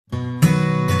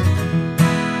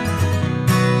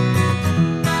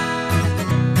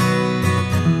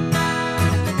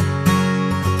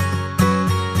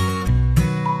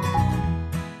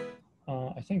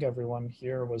think everyone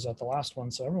here was at the last one,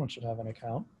 so everyone should have an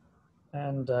account.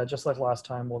 And just like last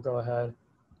time, we'll go ahead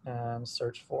and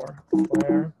search for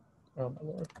Claire, oh my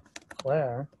Lord,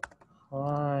 Claire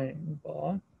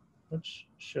Heinbaugh, which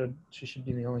she should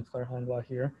be the only Claire Heinbaugh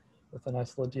here with a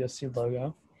nice little DSC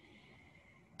logo.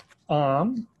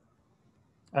 And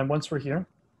once we're here,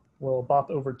 we'll bop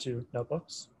over to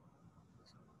notebooks.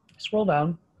 Scroll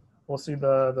down, we'll see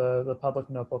the public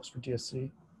notebooks for DSC,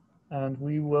 and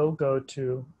we will go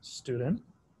to student,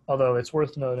 although it's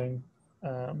worth noting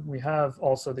we have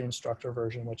also the instructor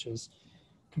version, which is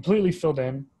completely filled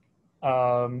in,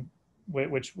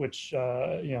 which you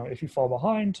know, if you fall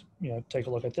behind, you know, take a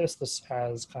look at this. This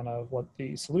has kind of what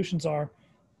the solutions are,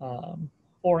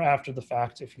 or after the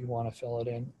fact, if you want to fill it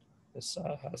in, this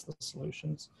has the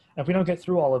solutions. And if we don't get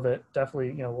through all of it, definitely,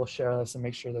 you know, we'll share this and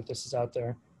make sure that this is out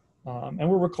there. And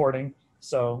we're recording,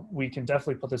 so we can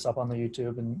definitely put this up on the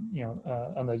YouTube and, you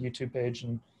know, on the YouTube page,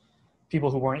 and people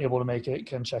who weren't able to make it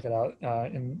can check it out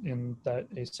in that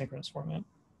asynchronous format.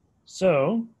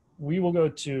 So we will go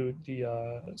to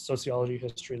the Sociology,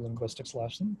 History, Linguistics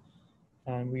lesson,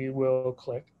 and we will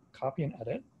click copy and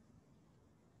edit.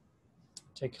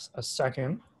 Take a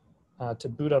second to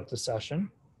boot up the session.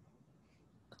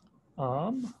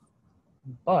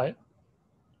 But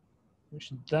we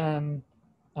should then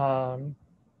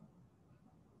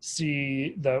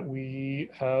see that we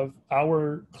have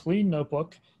our clean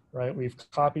notebook, right? We've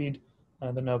copied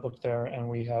the notebook there, and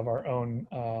we have our own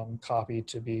copy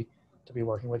to be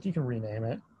working with. You can rename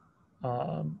it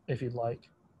if you'd like.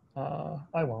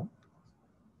 I won't.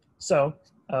 So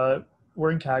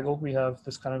we're in Kaggle. We have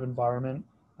this kind of environment.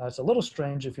 It's a little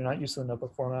strange if you're not used to the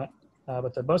notebook format,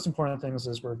 but the most important things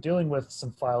is we're dealing with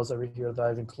some files over here that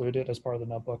I've included as part of the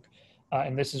notebook.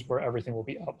 And this is where everything will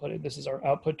be outputted. This is our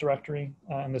output directory,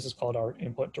 and this is called our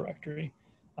input directory.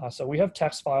 So we have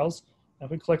text files. And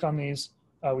if we click on these,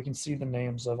 we can see the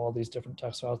names of all these different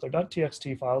text files. They're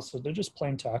 .txt files, so they're just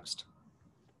plain text.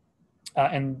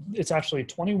 And it's actually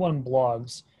 21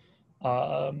 blogs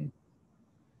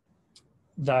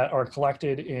that are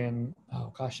collected in,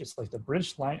 oh gosh, it's like the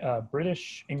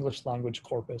British English language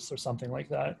corpus or something like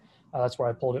that. That's where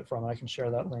I pulled it from. I can share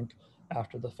that link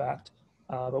after the fact.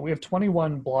 But we have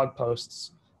 21 blog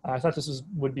posts. I thought this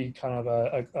would be kind of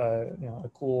a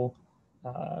cool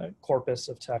corpus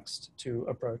of text to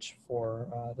approach for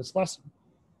this lesson.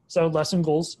 So lesson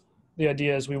goals, the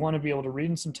idea is we want to be able to read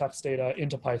in some text data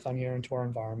into Python here, into our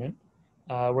environment.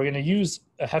 We're going to use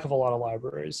a heck of a lot of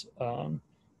libraries,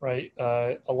 right?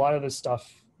 A lot of this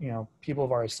stuff, you know, people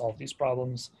have already solved these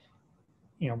problems.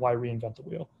 You know, why reinvent the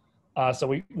wheel? So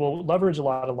we will leverage a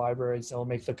lot of libraries that will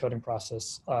make the coding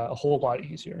process a whole lot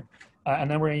easier. And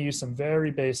then we're going to use some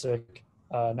very basic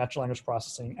natural language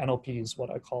processing, NLP is what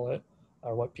I call it,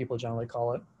 or what people generally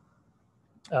call it.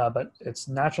 But it's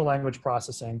natural language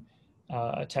processing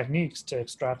techniques to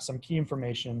extract some key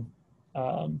information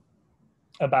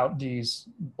about these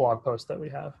blog posts that we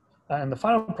have. And the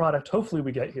final product, hopefully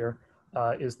we get here,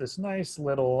 is this nice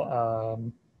little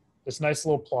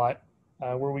plot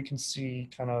where we can see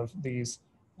kind of these,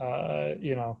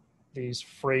 you know, these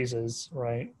phrases,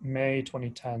 right? May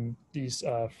 2010, these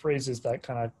phrases that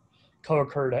kind of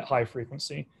co-occurred at high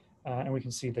frequency, and we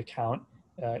can see the count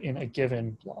in a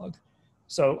given blog.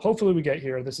 So hopefully we get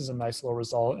here. This is a nice little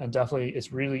result, and definitely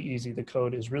it's really easy. The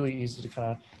code is really easy to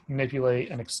kind of manipulate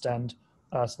and extend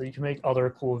so that you can make other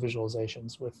cool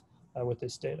visualizations with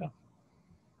this data.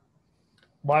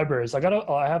 Libraries,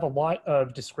 I have a lot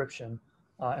of description,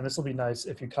 and this will be nice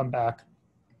if you come back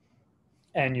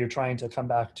and you're trying to come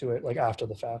back to it like after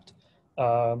the fact,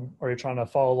 or you're trying to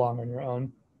follow along on your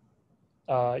own.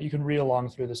 You can read along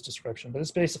through this description, but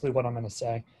it's basically what I'm going to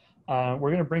say. We're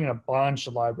going to bring in a bunch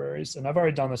of libraries, and I've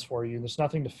already done this for you. There's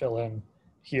nothing to fill in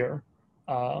here,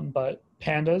 but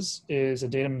Pandas is a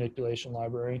data manipulation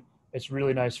library. It's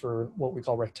really nice for what we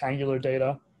call rectangular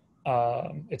data.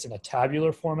 It's in a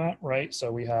tabular format, right?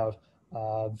 So we have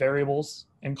variables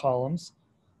in columns,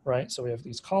 right? So we have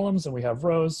these columns and we have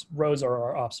rows. Rows are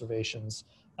our observations,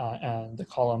 and the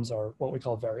columns are what we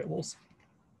call variables.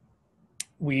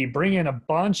 We bring in a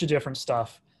bunch of different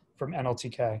stuff from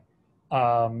NLTK.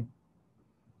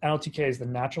 NLTK is the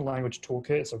Natural Language Toolkit.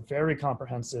 It's a very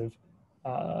comprehensive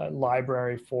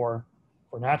library for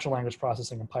natural language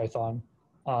processing in Python.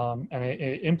 And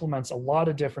it implements a lot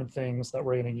of different things that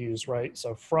we're going to use, right?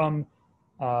 So from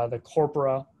the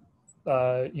corpora,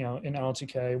 you know, in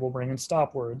NLTK, we'll bring in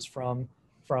stop words. From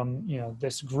you know,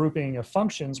 this grouping of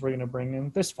functions, we're going to bring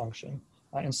in this function,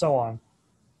 and so on.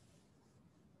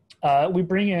 We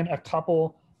bring in a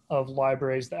couple of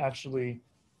libraries that actually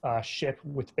ship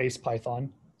with base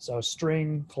Python. So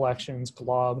string, collections,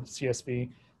 glob,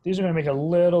 CSV, these are going to make it a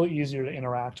little easier to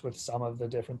interact with some of the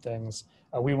different things.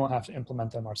 We won't have to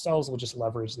implement them ourselves. We'll just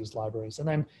leverage these libraries. And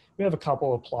then we have a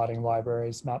couple of plotting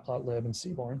libraries, matplotlib and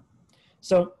Seaborn.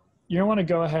 So you're going to want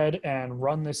to go ahead and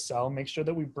run this cell. Make sure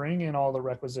that we bring in all the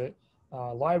requisite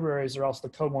libraries, or else the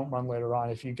code won't run later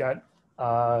on. If you get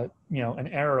an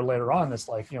error later on that's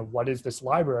like, what is this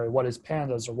library? What is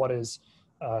pandas? Or what is,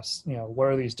 what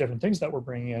are these different things that we're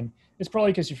bringing in? It's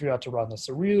probably because you forgot to run this.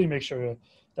 So really make sure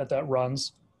that that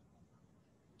runs.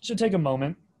 It should take a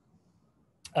moment.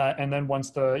 And then once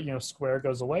the square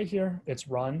goes away here, it's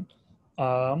run.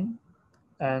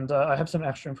 And I have some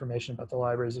extra information about the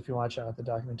libraries if you want to check out the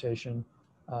documentation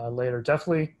later.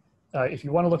 Definitely, if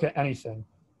you want to look at anything,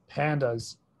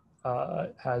 Pandas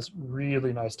has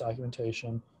really nice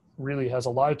documentation, really has a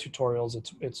lot of tutorials.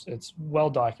 It's well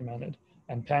documented,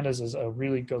 and Pandas is a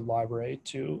really good library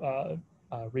to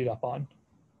read up on.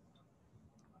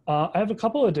 I have a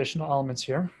couple of additional elements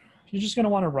here. You're just going to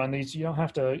want to run these. You don't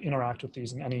have to interact with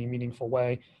these in any meaningful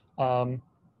way.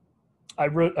 I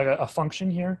wrote a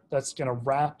function here that's going to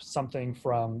wrap something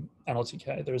from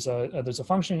NLTK. There's a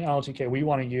function in NLTK we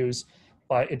want to use,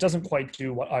 but it doesn't quite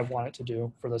do what I want it to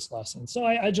do for this lesson. So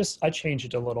I changed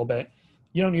it a little bit.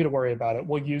 You don't need to worry about it.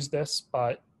 We'll use this,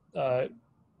 but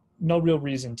no real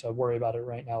reason to worry about it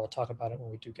right now. We'll talk about it when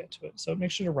we do get to it. So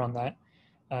make sure to run that.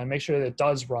 Make sure that it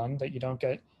does run, that you don't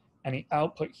get any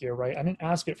output here, right? I didn't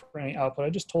ask it for any output. I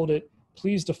just told it,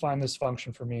 please define this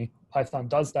function for me. Python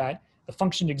does that. The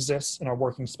function exists in our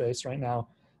working space right now,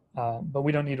 but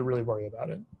we don't need to really worry about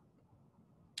it.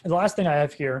 And the last thing I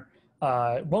have here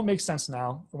won't make sense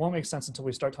now. It won't make sense until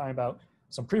we start talking about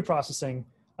some pre-processing,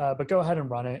 but go ahead and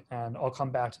run it, and I'll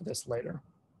come back to this later.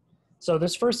 So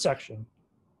this first section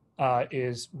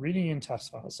is reading in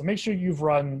text files. So make sure you've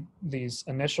run these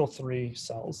initial 3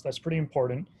 cells. That's pretty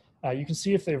important. You can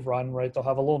see if they've run, right? They'll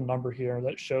have a little number here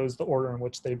that shows the order in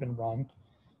which they've been run.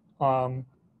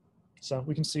 So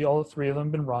we can see all 3 of them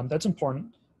have been run. That's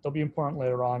important. They'll be important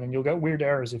later on, and you'll get weird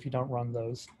errors if you don't run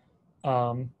those.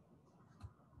 So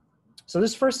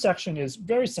this first section is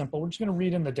very simple. We're just going to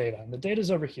read in the data, and the data is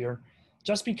over here.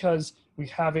 Just because we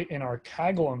have it in our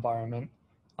Kaggle environment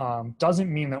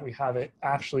doesn't mean that we have it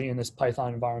actually in this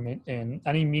Python environment in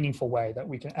any meaningful way that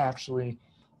we can actually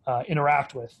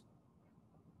interact with.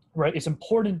 Right? It's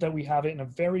important that we have it in a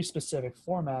very specific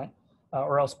format,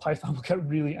 or else Python will get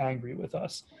really angry with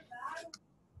us.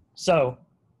 So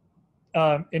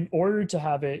in order to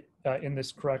have it in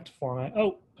this correct format,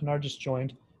 oh, Pinar just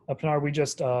joined. Pinar, we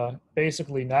just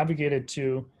basically navigated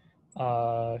to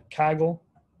Kaggle,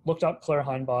 looked up Claire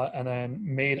Heinbach, and then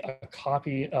made a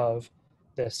copy of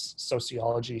this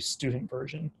Sociology student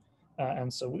version.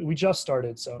 And so we just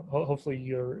started, so hopefully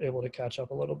you're able to catch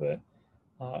up a little bit.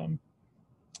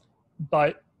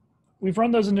 But we've run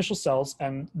those initial cells,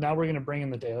 and now we're going to bring in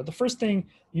the data. The first thing,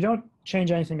 you don't change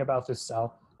anything about this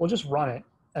cell. We'll just run it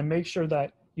and make sure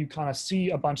that you kind of see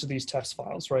a bunch of these text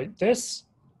files, right? This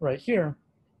right here,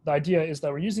 the idea is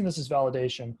that we're using this as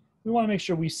validation. We want to make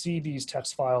sure we see these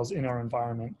text files in our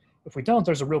environment. If we don't,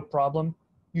 there's a real problem.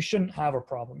 You shouldn't have a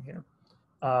problem here.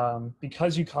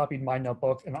 Because you copied my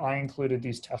notebook and I included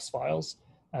these text files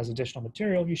as additional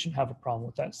material, you shouldn't have a problem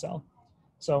with that cell.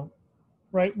 So,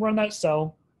 right, run that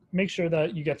cell. Make sure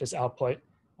that you get this output.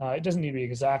 It doesn't need to be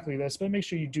exactly this, but make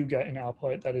sure you do get an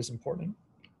output. That is important.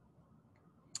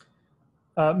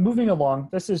 Moving along,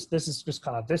 this is just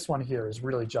kind of, this one here is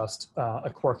really just a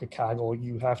quirk of Kaggle.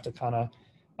 You have to kind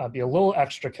of be a little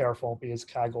extra careful because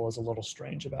Kaggle is a little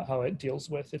strange about how it deals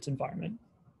with its environment.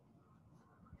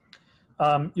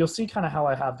 You'll see kind of how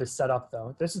I have this set up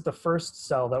though. This is the first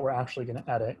cell that we're actually going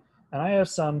to edit. And I have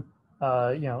some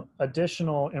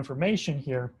additional information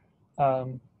here.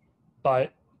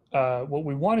 But what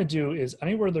we want to do is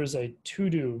anywhere there's a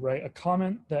to-do, right, a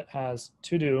comment that has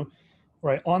to-do,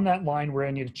 right, on that line, we're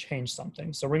going to need to change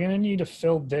something. So we're going to need to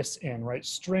fill this in, right?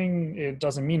 String, it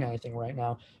doesn't mean anything right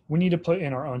now. We need to put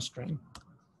in our own string.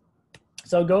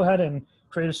 So go ahead and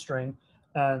create a string.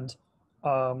 And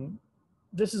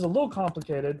this is a little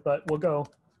complicated, but we'll go.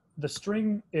 The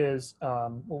string is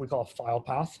what we call a file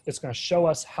path. It's going to show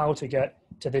us how to get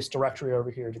to this directory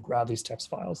over here to grab these text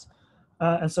files.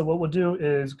 And so what we'll do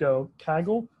is go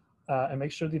Kaggle and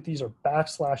make sure that these are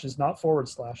backslashes, not forward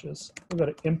slashes. We'll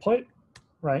go to input,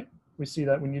 right? We see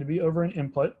that we need to be over in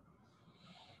input.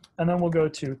 And then we'll go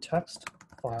to text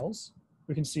files.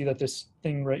 We can see that this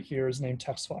thing right here is named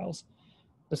text files.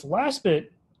 This last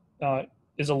bit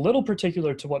is a little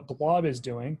particular to what glob is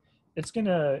doing.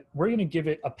 We're gonna give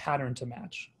it a pattern to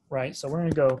match, right? So we're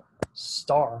gonna go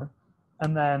star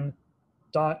and then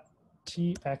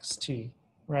 .txt,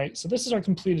 right? So this is our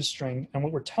completed string, and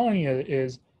what we're telling it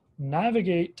is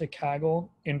navigate to Kaggle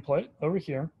input over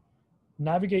here,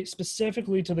 navigate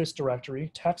specifically to this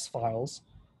directory, text files,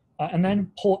 and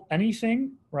then pull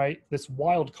anything, right, this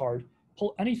wildcard,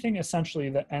 pull anything essentially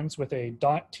that ends with a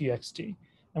 .txt.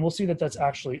 And we'll see that that's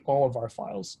actually all of our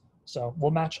files. So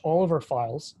we'll match all of our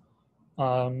files.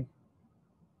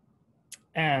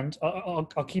 And I'll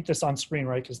keep this on screen,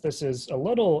 right, because this is a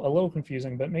little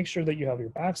confusing, but make sure that you have your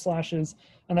backslashes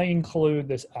and that you include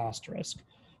this asterisk.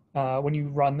 When you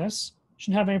run this,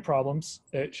 shouldn't have any problems.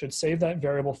 It should save that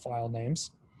variable file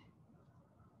names.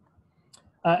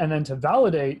 And then to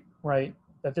validate, right,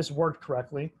 that this worked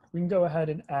correctly, we can go ahead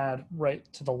and add right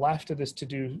to the left of this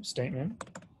to-do statement.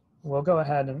 We'll go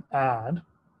ahead and add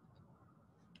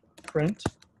print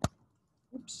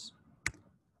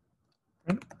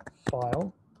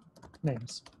file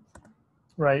names,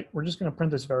 right? We're just going to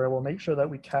print this variable, make sure that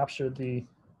we captured the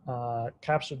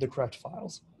correct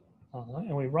files.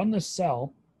 And we run this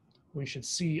cell, we should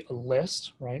see a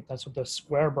list, right? That's what the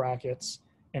square brackets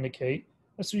indicate.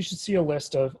 So you should see a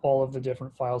list of all of the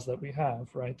different files that we have,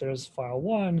 right? There's file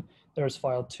 1, there's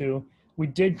file 2. We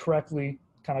did correctly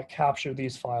kind of capture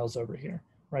these files over here,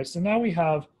 right? So now we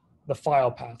have the file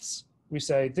paths. We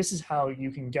say, this is how you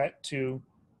can get to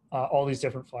all these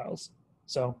different files.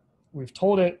 So we've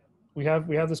told it, we have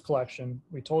this collection.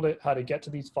 We told it how to get to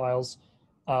these files.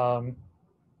 We're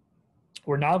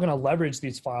now going to leverage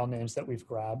these file names that we've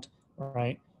grabbed,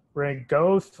 right? We're going to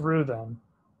go through them,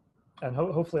 and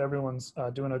hopefully everyone's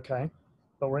doing okay.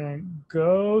 But we're going to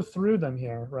go through them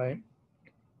here, right?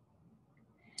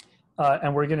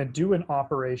 And we're going to do an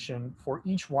operation for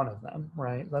each one of them,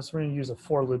 right? That's we're going to use a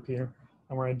for loop here,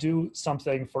 and we're going to do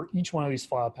something for each one of these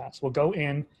file paths. We'll go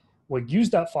in, we'll use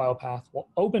that file path, we'll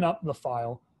open up the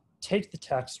file, take the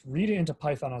text, read it into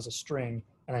Python as a string,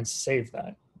 and then save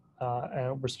that.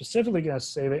 And we're specifically going to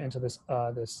save it into this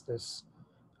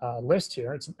list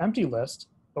here. It's an empty list,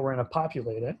 but we're going to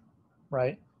populate it,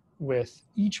 right, with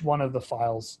each one of the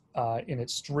files in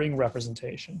its string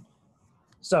representation.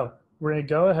 So we're going to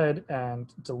go ahead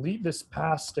and delete this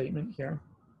pass statement here.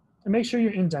 And make sure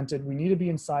you're indented. We need to be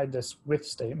inside this with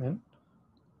statement.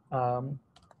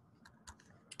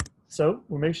 So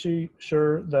we'll make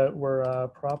sure that we're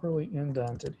properly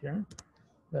indented here.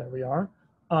 There we are.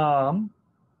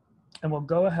 And we'll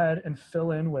go ahead and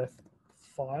fill in with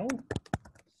file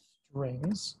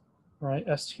strings, right,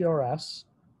 strs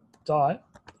dot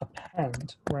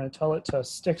append. We're going to tell it to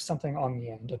stick something on the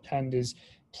end. Append is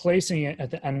placing it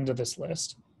at the end of this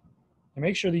list. And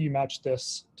make sure that you match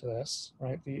this to this,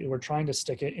 right? We're trying to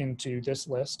stick it into this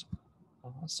list.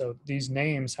 So these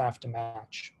names have to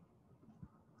match.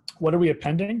 What are we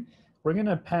appending? We're going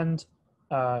to append,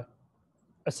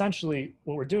 essentially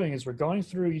what we're doing is we're going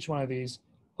through each one of these,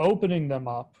 opening them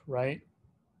up, right?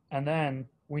 And then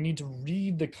we need to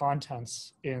read the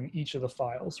contents in each of the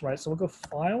files, right? So we'll go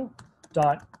file.read.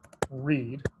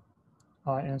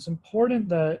 And it's important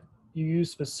that you use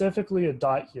specifically a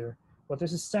dot here. What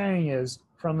this is saying is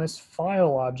from this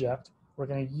file object, we're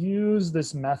going to use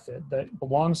this method that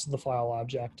belongs to the file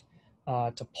object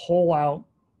to pull out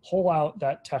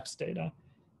that text data.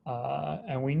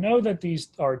 And we know that these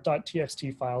are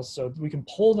 .txt files, so we can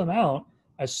pull them out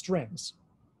as strings.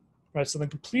 Right, so the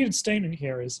completed statement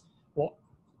here is, we'll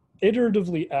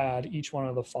iteratively add each one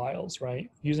of the files, right,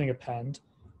 using append.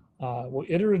 We'll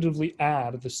iteratively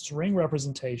add the string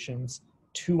representations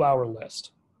to our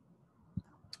list.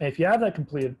 And if you have that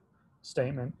completed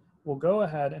statement, we'll go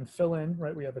ahead and fill in,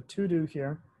 right, we have a to-do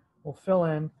here. We'll fill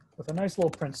in with a nice little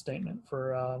print statement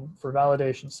for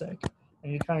validation's sake.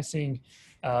 And you're kind of seeing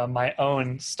my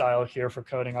own style here for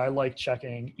coding. I like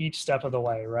checking each step of the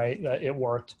way, right, that it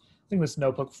worked. I think this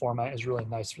notebook format is really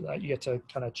nice for that. You get to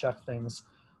kind of check things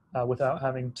without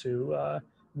having to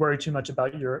worry too much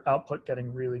about your output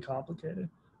getting really complicated,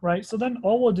 right? So then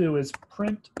all we'll do is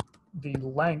print the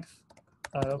length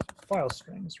of file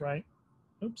strings, right?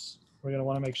 Oops, we're gonna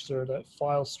wanna make sure that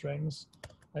file strings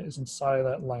is inside of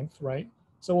that length, right?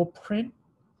 So we'll print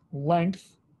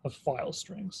length of file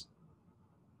strings.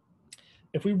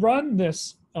 If we run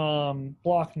this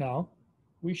block now,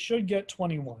 we should get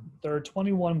 21. There are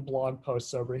 21 blog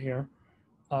posts over here.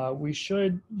 We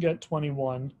should get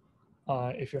 21.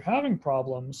 If you're having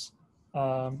problems,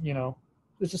 you know,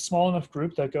 it's a small enough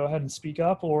group that go ahead and speak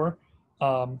up, or,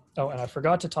 oh, and I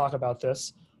forgot to talk about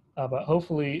this, but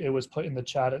hopefully it was put in the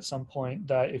chat at some point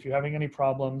that if you're having any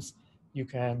problems, you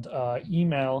can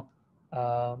email,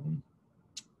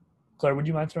 Claire, would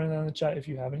you mind throwing that in the chat if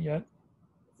you haven't yet?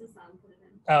 It's a sound.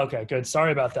 Oh, okay, good.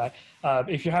 Sorry about that.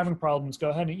 If you're having problems, go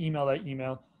ahead and email that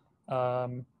email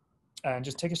and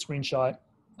just take a screenshot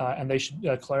and they should,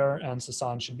 Claire and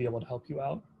Sasan should be able to help you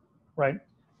out, right?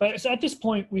 But so at this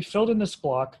point, we filled in this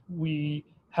block. We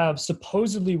have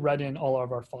supposedly read in all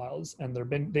of our files, and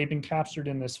they've been captured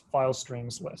in this file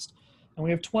strings list. And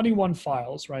we have 21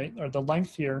 files, right? Or the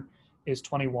length here is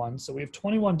 21. So we have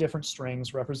 21 different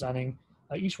strings representing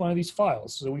each one of these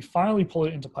files. So we finally pull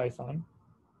it into Python.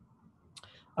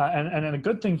 And a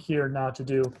good thing here now to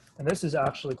do, and this is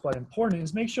actually quite important,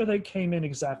 is make sure they came in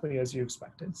exactly as you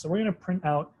expected. So we're going to print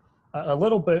out a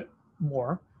little bit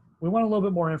more. We want a little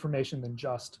bit more information than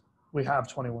just we have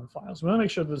 21 files. We want to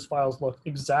make sure that those files look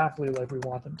exactly like we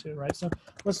want them to, right? So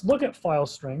let's look at file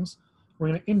strings. We're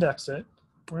going to index it.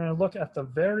 We're going to look at the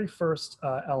very first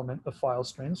element of file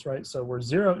strings, right? So we're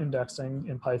 0 indexing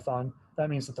in Python.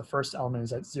 That means that the first element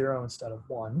is at 0 instead of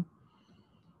 1.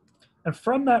 And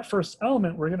from that first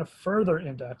element, we're going to further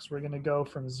index. We're going to go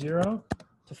from 0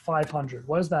 to 500.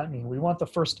 What does that mean? We want the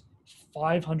first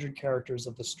 500 characters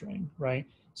of the string, right?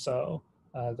 So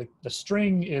the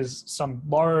string is some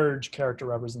large character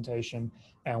representation,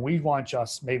 and we want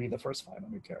just maybe the first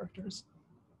 500 characters,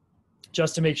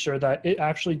 just to make sure that it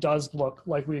actually does look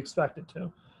like we expect it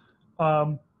to.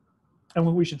 And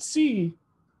what we should see,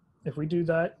 if we do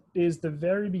that, is the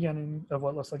very beginning of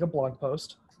what looks like a blog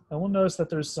post. And we'll notice that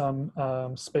there's some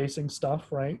spacing stuff,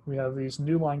 right? We have these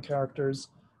new line characters,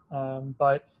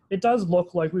 but it does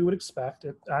look like we would expect.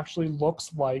 It actually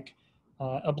looks like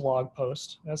a blog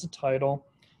post. It has a title,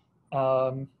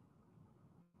 and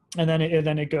then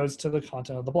it goes to the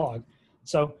content of the blog.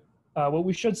 So what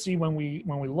we should see when we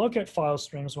look at file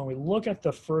strings, when we look at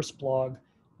the first blog,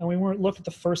 and we look at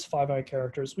the first 500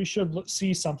 characters, we should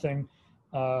see something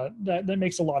that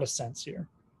makes a lot of sense here.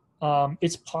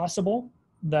 It's possible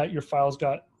that your files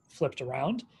got flipped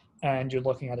around and you're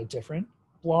looking at a different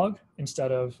blog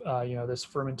instead of this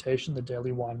fermentation, the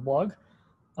daily wine blog.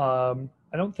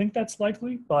 I don't think that's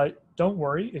likely, but don't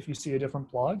worry if you see a different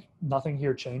blog. Nothing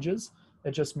here changes.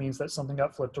 It just means that something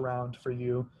got flipped around for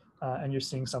you and you're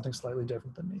seeing something slightly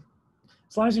different than me.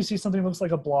 As long as you see something that looks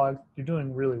like a blog, you're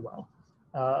doing really well.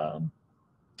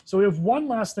 So we have one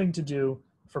last thing to do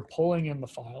for pulling in the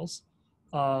files.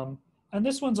 And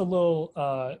this one's a little,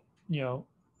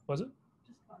 was it?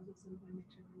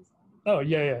 Oh,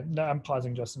 yeah. No, I'm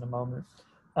pausing just in a moment.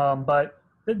 But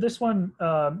this one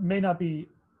may not be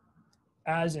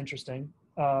as interesting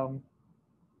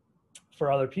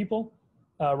for other people,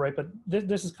 right? But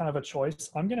this is kind of a choice.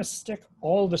 I'm going to stick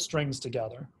all the strings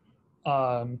together.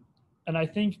 And I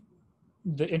think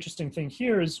the interesting thing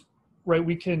here is, right,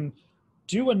 we can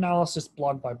do analysis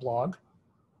blog by blog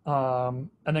and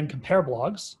then compare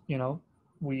blogs.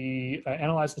 We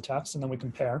analyze the text and then we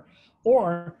compare,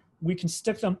 or we can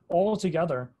stick them all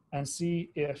together and see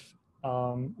if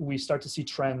we start to see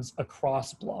trends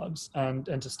across blogs. And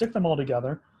to stick them all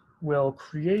together, we'll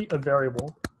create a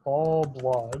variable, all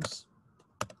blogs,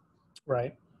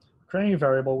 right? Creating a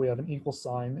variable, we have an equal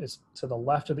sign, is to the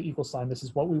left of the equal sign. This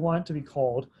is what we want it to be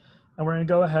called. And we're gonna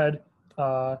go ahead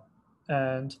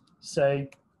and say,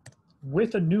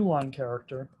 with a new line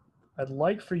character, I'd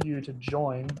like for you to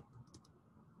join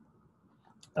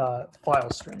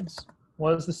file strings.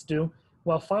 What does this do?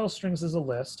 Well, file strings is a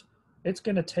list. It's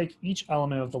going to take each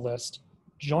element of the list,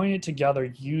 join it together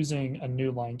using a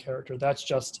new line character. That's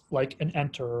just like an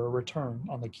enter or a return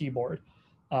on the keyboard.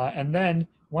 And then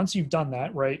once you've done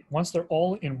that, right, once they're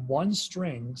all in one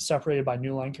string separated by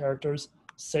new line characters,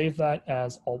 save that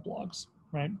as all blogs,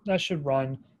 right? That should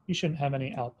run. You shouldn't have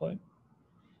any output.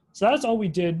 So that's all we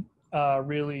did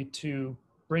really to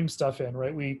bring stuff in,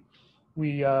 right? We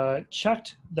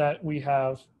checked that we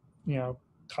have,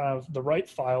 kind of the right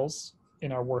files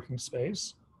in our working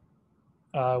space.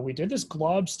 We did this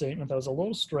glob statement that was a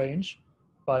little strange,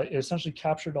 but it essentially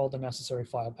captured all the necessary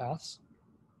file paths.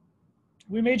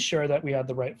 We made sure that we had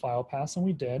the right file paths, and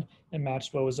we did. It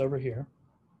matched what was over here.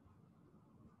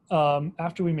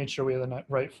 After we made sure we had the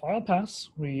right file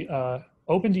paths, we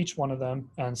opened each one of them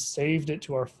and saved it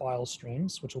to our file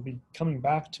strings, which we'll be coming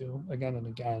back to again and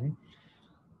again.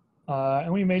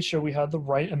 And we made sure we had the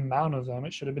right amount of them.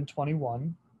 It should have been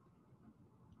 21.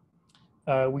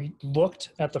 We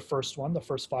looked at the first one, the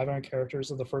first 500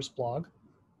 characters of the first blog,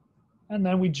 and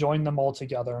then we joined them all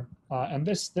together. And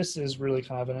this is really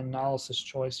kind of an analysis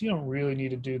choice. You don't really need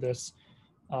to do this,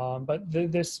 but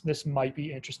this might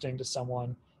be interesting to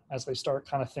someone as they start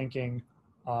kind of thinking,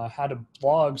 how do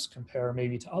blogs compare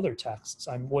maybe to other texts?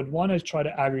 I would want to try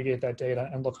to aggregate that data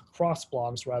and look across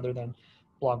blogs rather than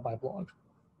blog by blog.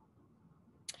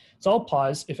 So I'll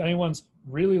pause. If anyone's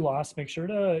really lost, make sure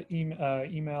to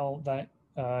email that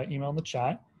email in the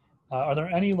chat. Are there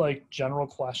any general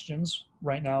questions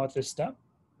right now at this step?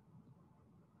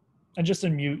 And just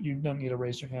unmute, you don't need to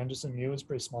raise your hand, just unmute, it's a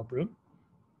pretty small group.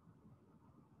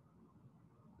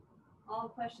 All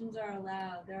questions are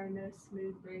allowed. There are no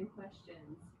smooth brain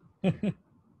questions.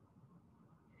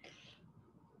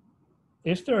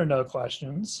 If there are no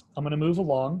questions, I'm going to move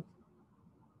along.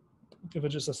 Give it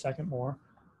just a second more.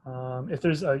 If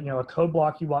there's a code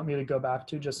block you want me to go back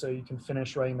to just so you can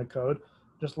finish writing the code,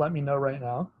 just let me know right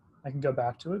now. I can go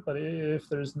back to it. But if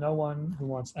there's no one who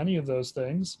wants any of those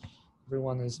things,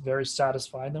 everyone is very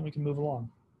satisfied, then we can move along.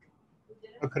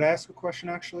 Could I ask a question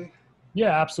actually?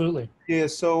 Yeah, absolutely. Yeah,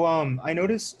 so I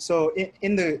noticed, so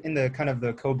in the kind of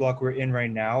the code block we're in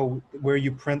right now, where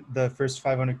you print the first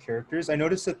 500 characters, I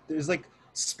noticed that there's like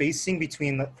spacing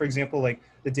between, for example, like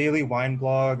the daily wine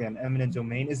blog and eminent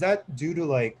domain. Is that due to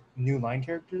like new line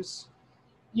characters?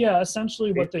 Yeah,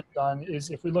 essentially what they've done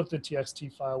is if we look at the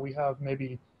txt file, we have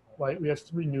maybe, right, we have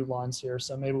 3 new lines here.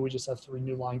 So maybe we just have 3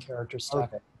 new line characters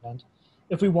stacked at the end.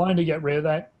 If we wanted to get rid of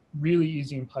that, really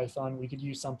easy in Python, we could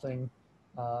use something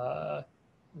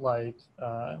like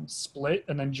split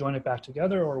and then join it back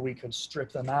together, or we could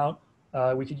strip them out.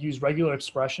 We could use regular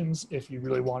expressions if you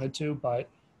really wanted to, but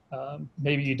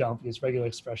maybe you don't because regular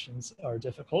expressions are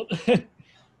difficult.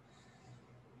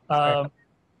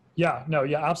 Yeah,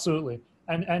 absolutely.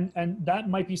 And that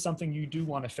might be something you do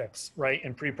want to fix, right,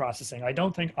 in pre-processing. I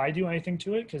don't think I do anything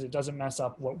to it because it doesn't mess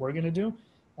up what we're going to do.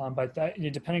 But that,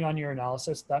 depending on your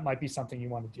analysis, that might be something you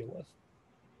want to deal with.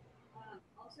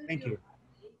 Also, thank you.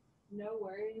 No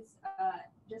worries.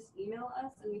 Just email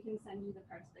us and we can send you the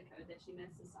parts of the code that you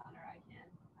missed, Hassan, or I can,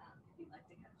 if you'd like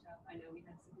to catch up. I know we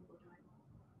had some people join.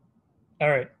 All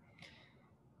right.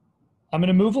 I'm going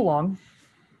to move along.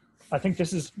 I think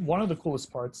this is one of the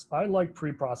coolest parts. I like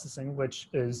pre-processing, which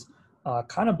is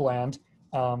kind of bland,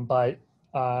 but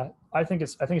I think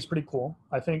it's pretty cool.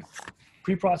 I think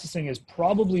pre-processing is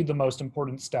probably the most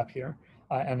important step here,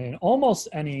 and in almost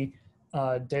any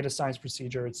data science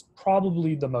procedure, it's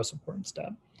probably the most important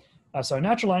step. So in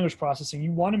natural language processing,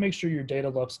 you want to make sure your data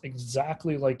looks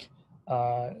exactly like,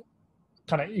 it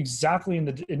needs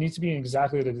to be in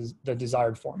exactly the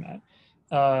desired format.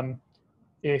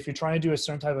 If you're trying to do a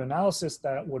certain type of analysis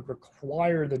that would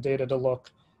require the data to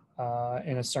look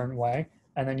in a certain way,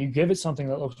 and then you give it something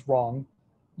that looks wrong,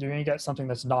 you're going to get something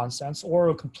that's nonsense or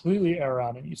will completely error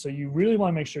out on you. So you really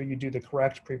want to make sure you do the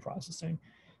correct pre-processing.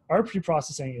 Our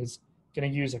pre-processing is going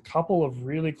to use a couple of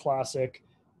really classic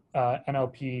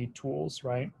NLP tools,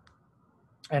 right?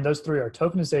 And those 3 are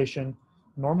tokenization,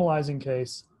 normalizing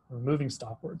case, and removing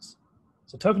stop words.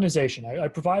 So tokenization, I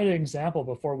provided an example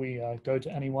before we go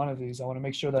to any one of these. I want to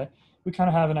make sure that we kind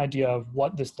of have an idea of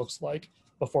what this looks like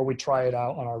before we try it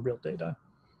out on our real data.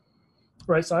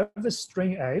 Right, so I have this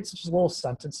string A, it's just a little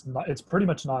sentence, it's pretty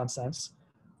much nonsense,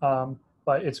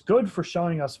 but it's good for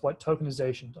showing us what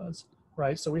tokenization does,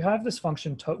 right? So we have this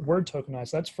function word tokenize,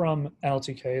 that's from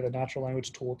NLTK, the Natural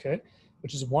Language Toolkit,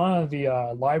 which is one of the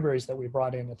libraries that we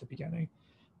brought in at the beginning.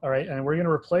 All right, and we're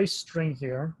gonna replace string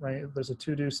here, right? There's a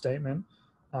to-do statement.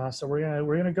 So we're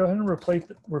gonna go ahead and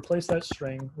replace that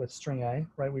string with string A,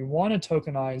 right? We wanna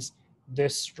tokenize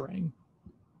this string.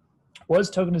 What does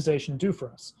tokenization do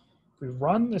for us? If we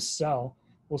run this cell,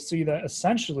 we'll see that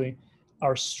essentially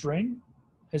our string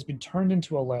has been turned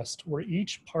into a list where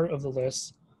each part of the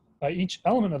list, each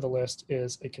element of the list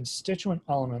is a constituent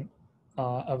element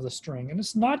of the string. And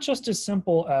it's not just as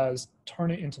simple as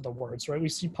turn it into the words, right? We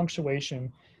see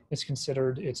punctuation is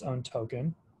considered its own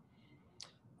token.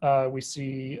 We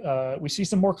see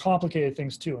some more complicated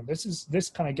things too. And this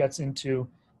kind of gets into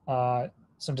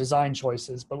some design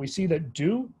choices, but we see that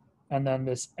do and then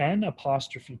this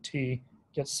N'(T)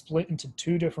 gets split into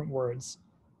 2 different words.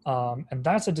 And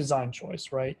that's a design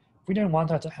choice, right? If we didn't want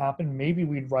that to happen, maybe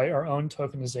we'd write our own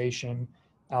tokenization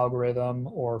algorithm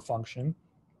or function.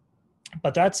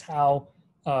 But that's how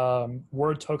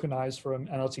word tokenize from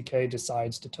NLTK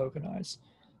decides to tokenize,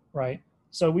 right?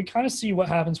 So we kind of see what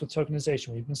happens with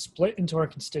tokenization. We've been split into our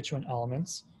constituent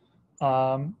elements.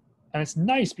 And it's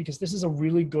nice because this is a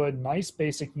really good, nice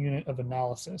basic unit of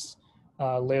analysis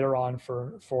later on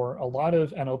for a lot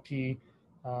of NLP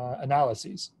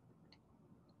analyses.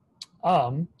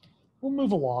 We'll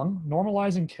move along.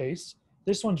 Normalizing case.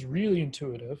 This one's really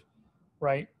intuitive,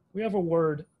 right? We have a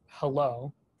word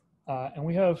hello, and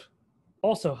we have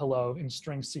also hello in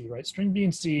string C, right? String B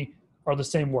and C are the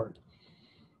same word.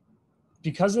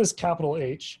 Because of this capital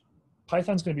H,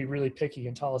 Python's going to be really picky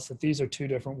and tell us that these are 2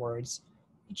 different words,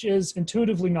 which is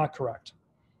intuitively not correct,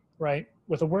 right?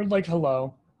 With a word like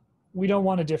hello, we don't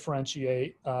want to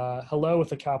differentiate hello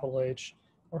with a capital H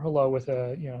or hello with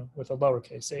a, with a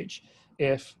lowercase h.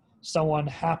 If someone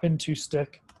happened to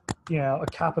stick a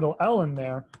capital L in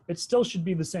there, it still should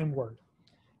be the same word.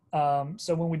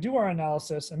 So when we do our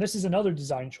analysis, and this is another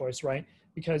design choice, right?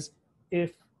 Because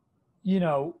if,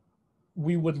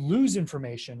 we would lose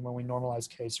information when we normalize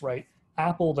case, right?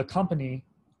 Apple, the company,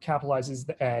 capitalizes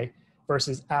the A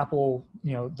versus Apple,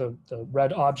 the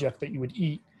red object that you would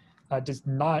eat, does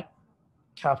not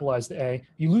capitalize the A.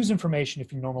 You lose information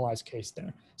if you normalize case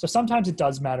there. So sometimes it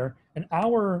does matter. In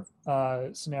our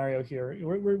scenario here,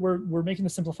 we're making the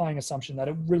simplifying assumption that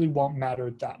it really won't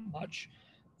matter that much.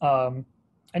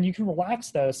 And you can relax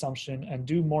that assumption and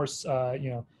do more,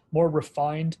 more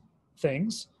refined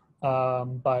things.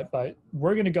 But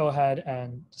we're going to go ahead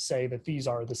and say that these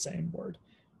are the same word.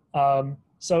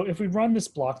 So if we run this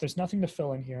block, there's nothing to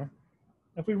fill in here.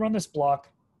 If we run this block,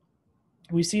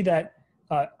 we see that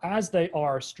as they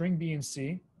are string B and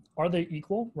C, are they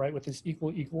equal, right? With this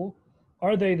equal,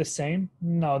 are they the same?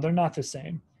 No, they're not the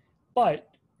same. But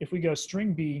if we go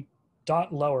string B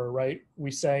dot lower, right? We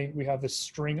say we have this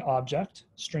string object,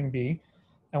 string B,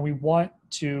 and we want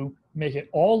to make it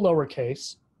all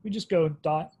lowercase. We just go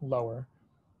dot lower.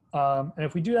 And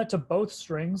if we do that to both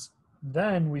strings,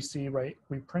 then we see, right,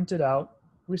 we print it out.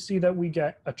 We see that we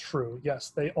get a true. Yes,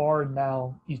 they are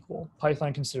now equal.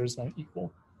 Python considers them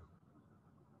equal.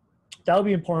 That'll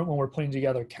be important when we're putting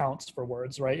together counts for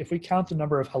words, right? If we count the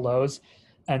number of hellos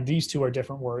and these two are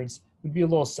different words, we'd be a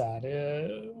little sad.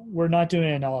 We're not doing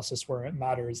an analysis where it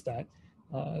matters that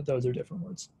those are different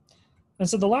words. And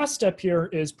so the last step here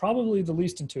is probably the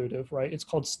least intuitive, right? It's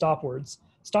called stop words.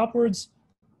 Stop words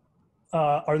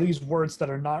are these words that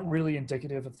are not really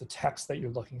indicative of the text that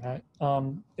you're looking at.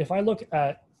 If I look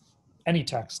at any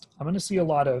text, I'm going to see a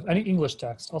lot of, any English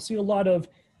text, I'll see a lot of,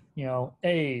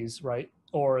 A's, right?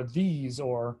 Or these,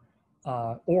 or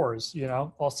ors,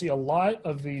 I'll see a lot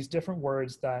of these different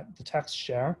words that the text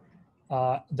share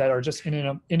that are just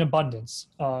in abundance.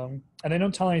 And they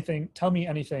don't tell me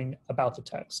anything about the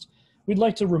text. We'd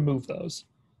like to remove those.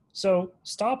 So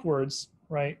stop words,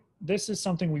 right? This is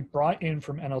something we brought in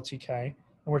from NLTK, and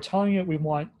we're telling it we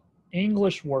want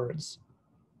English words,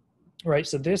 right?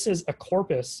 So this is a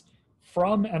corpus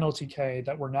from NLTK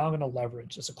that we're now going to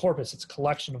leverage. It's a corpus, it's a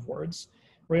collection of words.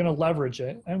 We're going to leverage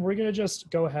it, and we're going to just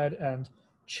go ahead and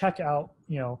check out,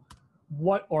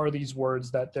 what are these words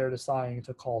that they're deciding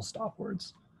to call stop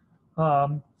words.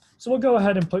 So we'll go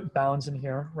ahead and put bounds in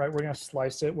here, right? We're going to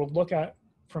slice it. We'll look at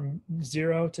from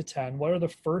 0 to 10. What are the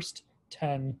first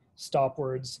 10 stop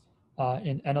words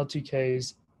in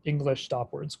NLTK's English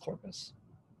stop words corpus,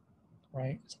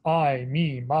 right? It's I,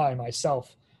 me, my,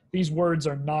 myself. These words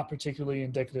are not particularly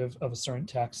indicative of a certain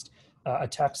text. A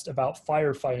text about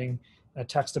firefighting, a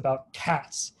text about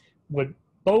cats would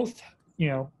both,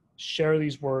 share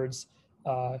these words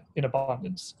in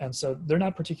abundance. And so they're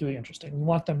not particularly interesting. We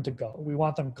want them to go. We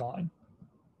want them gone.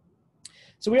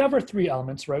 So we have our three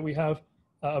elements, right? We have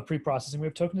pre-processing, we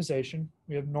have tokenization,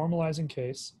 we have normalizing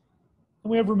case,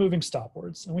 and we have removing stop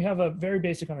words. And we have a very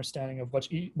basic understanding of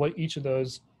what each of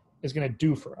those is going to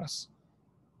do for us.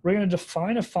 We're going to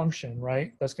define a function,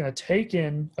 right? That's going to take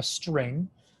in a string.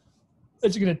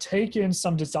 It's going to take in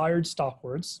some desired stop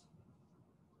words.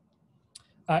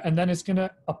 And then it's going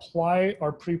to apply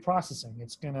our pre-processing.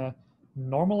 It's going to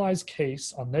normalize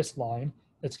case on this line.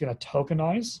 It's going to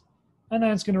tokenize. And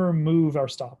then it's going to remove our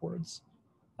stop words.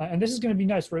 And this is going to be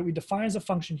nice, right? We define as a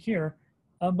function here,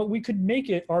 but we could make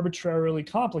it arbitrarily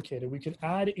complicated. We could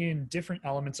add in different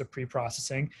elements of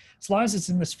pre-processing. As long as it's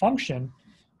in this function,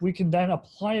 we can then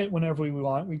apply it whenever we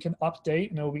want. We can update,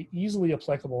 and it will be easily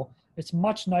applicable. It's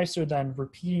much nicer than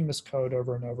repeating this code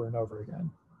over and over and over again.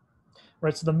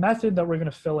 Right, so the method that we're going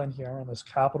to fill in here, in this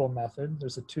capital method,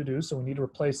 there's a to-do, so we need to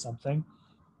replace something.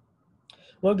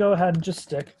 We'll go ahead and just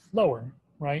stick lower,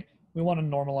 right? We want to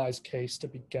normalize case to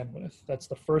begin with. That's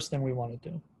the first thing we want to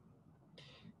do.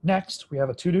 Next, we have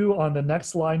a to-do on the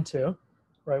next line too,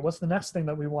 right? What's the next thing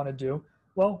that we want to do?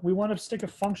 Well, we want to stick a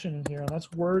function in here, and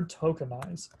that's word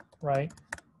tokenize, right?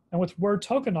 And with word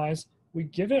tokenize, we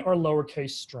give it our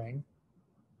lowercase string,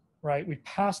 right? We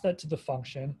pass that to the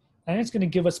function, and it's going to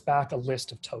give us back a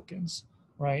list of tokens,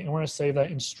 right? And we're going to save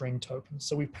that in string tokens.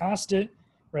 So we passed it,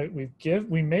 right? We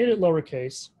made it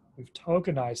lowercase, we've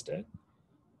tokenized it.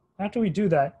 After we do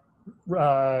that,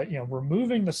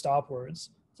 removing the stop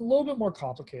words, it's a little bit more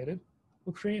complicated.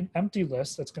 We'll create an empty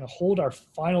list that's going to hold our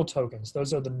final tokens.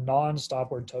 Those are the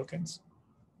non-stop word tokens.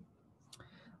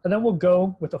 And then we'll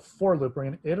go with a for loop. We're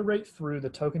going to iterate through the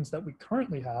tokens that we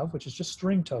currently have, which is just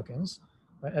string tokens,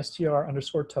 right?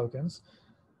 str_tokens.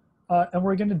 And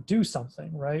we're going to do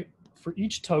something, right? For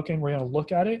each token, we're going to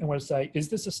look at it and we're going to say, is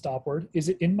this a stop word? Is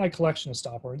it in my collection of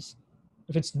stop words?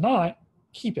 If it's not,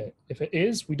 keep it. If it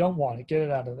is, we don't want it, get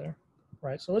it out of there,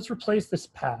 right? So let's replace this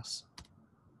pass.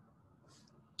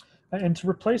 And to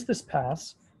replace this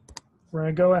pass, we're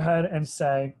gonna go ahead and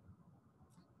say,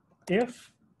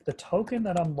 if the token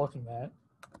that I'm looking at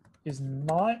is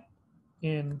not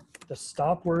in the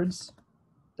stop words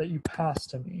that you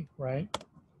passed to me, right?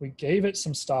 We gave it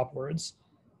some stop words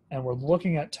and we're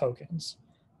looking at tokens.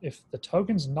 If the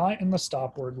token's not in the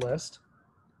stop word list,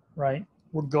 right,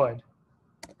 we're good.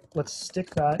 Let's stick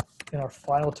that in our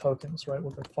final tokens, right?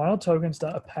 We'll go final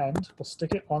tokens.append, we'll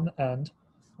stick it on the end,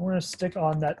 and we're gonna stick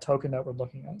on that token that we're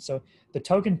looking at. So the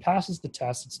token passes the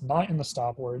test, it's not in the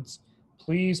stop words,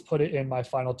 please put it in my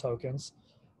final tokens.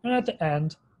 And at the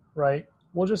end, right,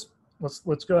 we'll just,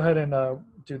 let's go ahead and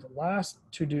do the last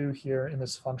to do here in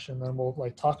this function, then we'll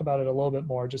like talk about it a little bit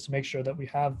more just to make sure that we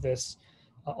have this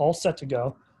all set to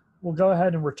go. We'll go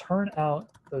ahead and return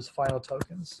out those final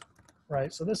tokens,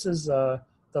 right? So this is the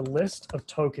list of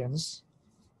tokens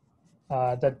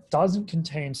that doesn't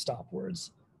contain stop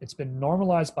words. It's been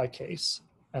normalized by case,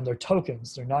 and they're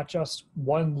tokens. They're not just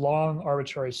one long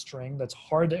arbitrary string that's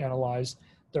hard to analyze.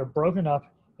 They're broken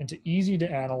up into easy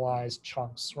to analyze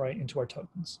chunks, right, into our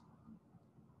tokens.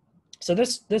 So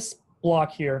this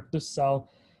block here, this cell,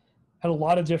 had a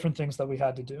lot of different things that we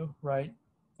had to do, right?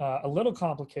 A little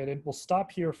complicated. We'll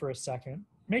stop here for a second.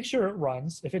 Make sure it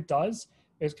runs. If it does,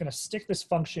 it's going to stick this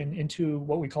function into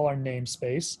what we call our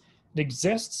namespace. It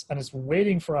exists and it's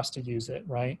waiting for us to use it,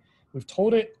 right? We've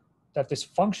told it that this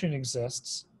function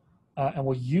exists and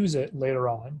we'll use it later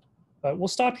on. But we'll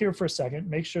stop here for a second,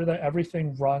 make sure that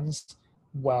everything runs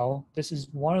well. This is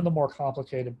one of the more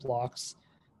complicated blocks.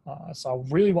 So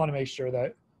I really want to make sure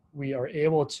that we are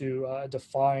able to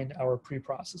define our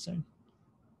pre-processing.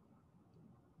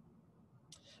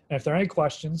 And if there are any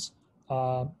questions,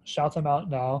 shout them out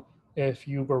now. If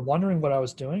you were wondering what I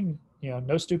was doing,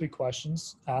 no stupid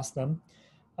questions, ask them.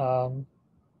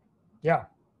 Yeah,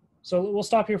 so we'll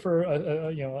stop here for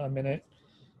a minute.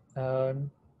 If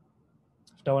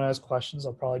no one has questions,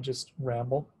 I'll probably just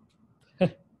ramble.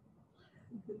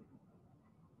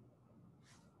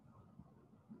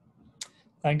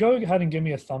 And go ahead and give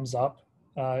me a thumbs up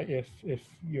if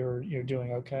you're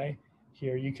doing okay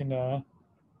here. You can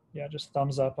yeah, just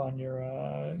thumbs up on your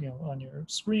on your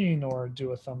screen, or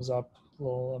do a thumbs up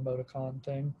little emoticon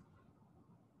thing.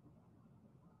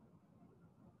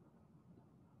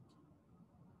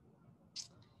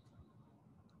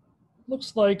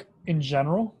 Looks like in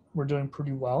general we're doing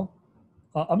pretty well.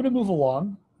 I'm going to move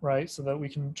along, right, so that we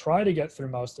can try to get through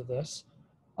most of this.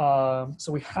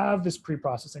 So we have this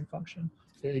pre-processing function.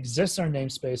 It exists in our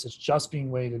namespace. It's just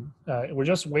being waited. We're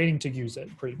just waiting to use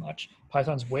it, pretty much.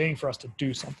 Python's waiting for us to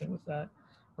do something with that,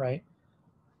 right?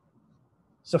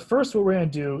 So first, what we're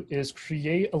going to do is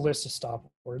create a list of stop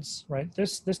words, right?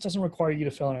 This doesn't require you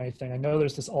to fill in anything. I know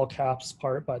there's this all caps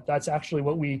part, but that's actually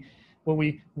what we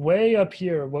way up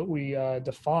here, what we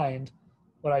defined,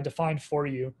 what I defined for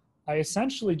you. I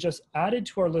essentially just added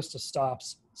to our list of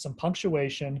stops some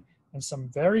punctuation and some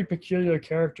very peculiar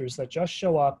characters that just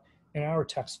show up in our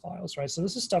text files, right? So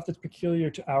this is stuff that's peculiar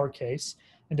to our case.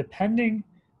 And depending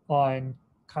on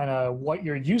kind of what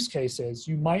your use case is,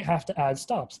 you might have to add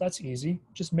stops. That's easy.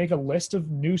 Just make a list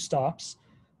of new stops.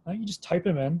 You just type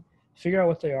them in, figure out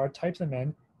what they are, type them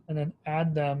in, and then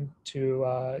add them to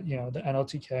the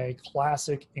NLTK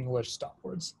classic English stop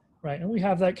words, right? And we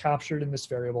have that captured in this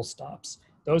variable stops.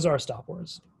 Those are stop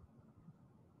words,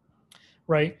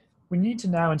 right? We need to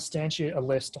now instantiate a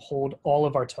list to hold all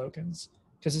of our tokens,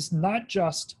 because it's not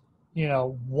just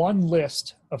one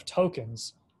list of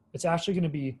tokens. It's actually going to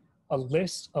be a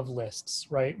list of lists,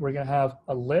 right? We're going to have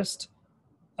a list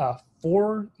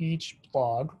for each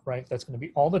blog, right? That's going to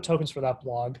be all the tokens for that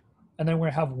blog. And then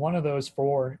we're going to have one of those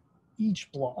for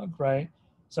each blog, right?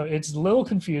 So it's a little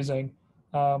confusing,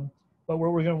 but what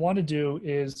we're going to want to do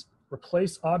is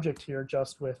replace object here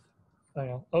just with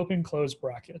open close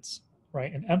brackets,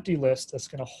 right? An empty list that's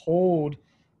going to hold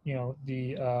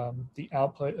the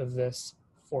output of this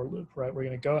for loop, right? We're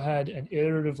going to go ahead and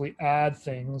iteratively add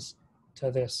things to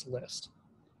this list.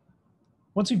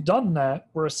 Once we've done that,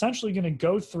 we're essentially going to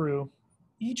go through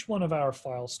each one of our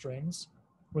file strings.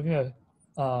 We're going to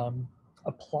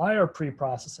apply our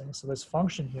pre-processing. So this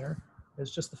function here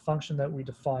is just the function that we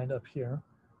defined up here.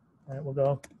 All right, we'll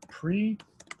go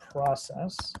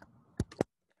pre-process.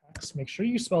 Make sure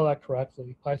you spell that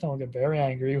correctly. Python will get very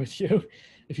angry with you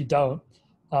if you don't.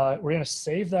 We're going to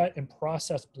save that in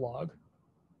process blog,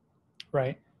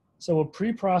 right? So we'll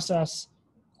pre-process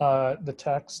the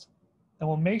text, and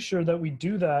we'll make sure that we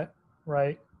do that,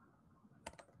 right?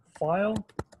 File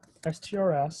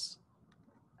strs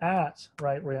at,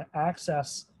 right? We're going to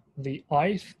access the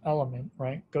ith element,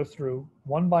 right? Go through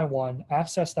one by one,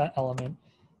 access that element,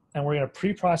 and we're going to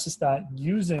pre-process that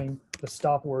using the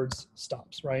stop words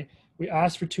stops, right? We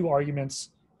ask for 2 arguments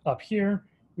up here.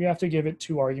 We have to give it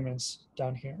 2 arguments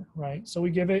down here, right? So we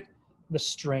give it the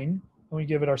string and we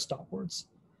give it our stop words.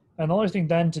 And the only thing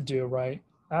then to do, right,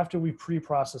 after we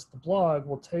pre-process the blog,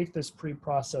 we'll take this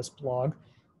pre-processed blog,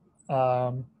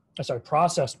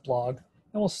 processed blog,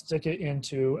 and we'll stick it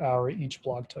into our each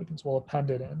blog tokens. We'll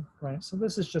append it in, right? So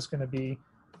this is just going to be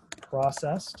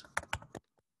processed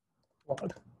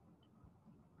blog.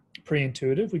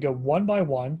 Pre-intuitive. We go one by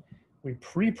one. We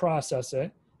pre-process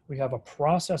it. We have a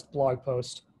processed blog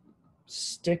post.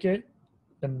 Stick it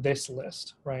in this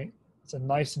list, right? It's a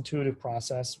nice intuitive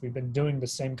process. We've been doing the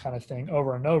same kind of thing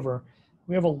over and over.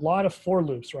 We have a lot of for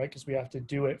loops, right? Because we have to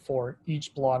do it for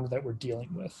each blog that we're dealing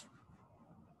with.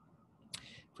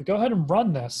 If we go ahead and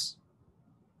run this,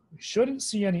 we shouldn't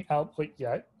see any output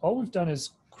yet. All we've done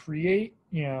is create,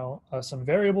 some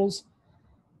variables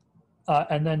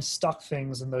and then stuck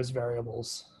things in those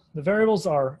variables. The variables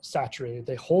are saturated.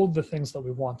 They hold the things that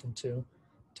we want them to.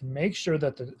 To make sure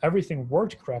that everything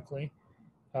worked correctly,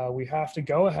 we have to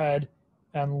go ahead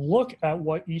and look at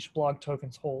what each blog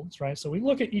tokens holds, right? So we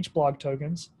look at each blog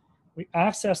tokens. We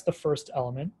access the first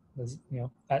element,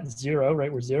 at 0,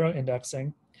 right? We're 0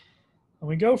 indexing. And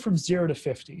we go from 0 to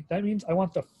 50. That means I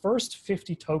want the first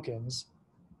 50 tokens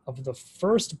of the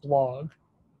first blog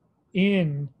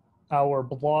in our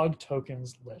blog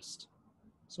tokens list.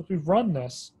 So if we run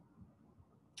this,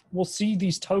 we'll see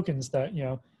these tokens that,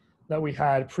 that we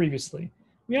had previously.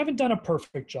 We haven't done a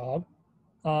perfect job.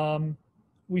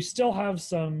 We still have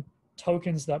some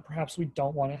tokens that perhaps we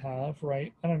don't want to have,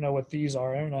 right? I don't know what these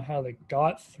are. I don't know how they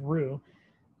got through.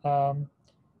 So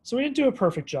we didn't do a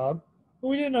perfect job, but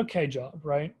we did an okay job,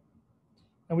 right?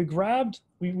 And we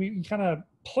kind of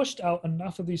pushed out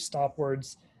enough of these stop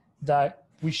words that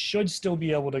we should still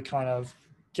be able to kind of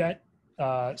get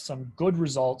some good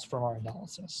results from our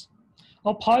analysis.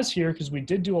 I'll pause here because we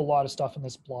did do a lot of stuff in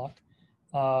this block.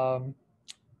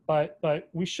 But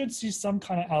we should see some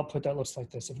kind of output that looks like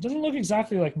this. If it doesn't look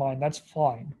exactly like mine, that's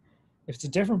fine. If it's a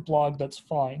different blog, that's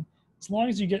fine. As long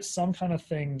as you get some kind of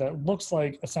thing that looks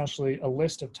like essentially a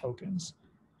list of tokens.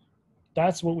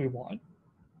 That's what we want.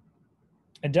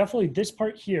 And definitely this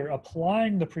part here,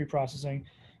 applying the pre-processing,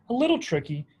 a little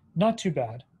tricky, not too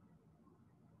bad.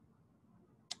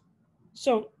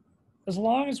 So as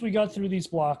long as we got through these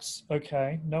blocks,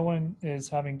 okay, no one is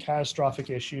having catastrophic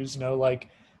issues,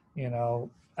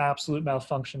 absolute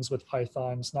malfunctions with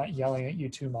Python. It's not yelling at you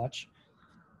too much.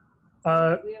 We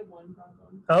have one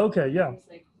problem. Okay, yeah.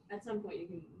 At some point you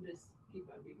can just keep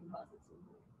on, you can pause at some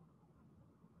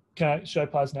point. Should I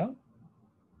pause now?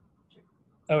 Sure.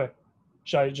 Okay.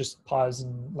 Should I just pause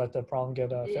and let the problem get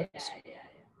fixed? Yeah.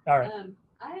 All right.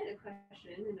 I had a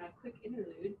question and a quick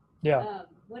interlude. Yeah.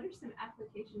 What are some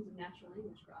applications of natural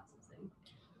language processing?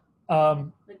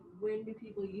 When do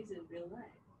people use it in real life?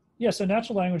 Yeah, so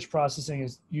natural language processing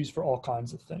is used for all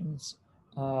kinds of things.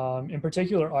 In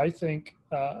particular, I think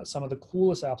some of the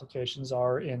coolest applications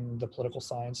are in the political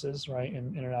sciences, right,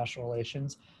 in international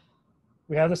relations.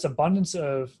 We have this abundance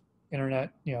of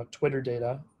internet, Twitter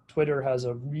data. Twitter has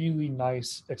a really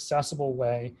nice, accessible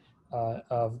way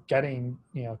of getting,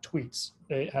 tweets.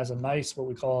 It has a nice, what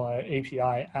we call an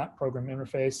API, app program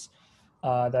interface,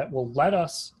 that will let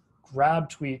us grab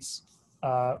tweets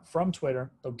from Twitter.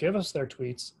 They'll give us their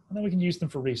tweets, and then we can use them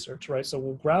for research, right? So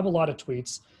we'll grab a lot of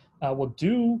tweets. We'll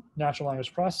do natural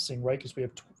language processing, right, because we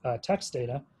have text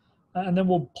data, and then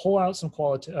we'll pull out some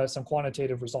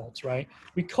quantitative results, right?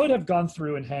 We could have gone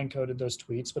through and hand-coded those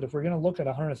tweets, but if we're going to look at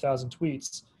 100,000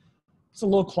 tweets, it's a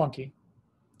little clunky.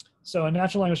 So in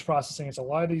natural language processing, it's a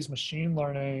lot of these machine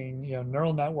learning,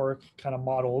 neural network kind of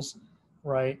models,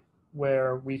 right,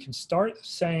 where we can start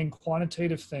saying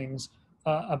quantitative things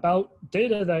about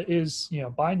data that is,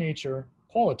 by nature,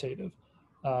 qualitative.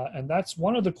 And that's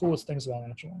one of the coolest things about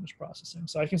natural language processing.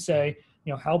 So I can say,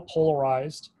 how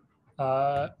polarized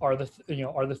are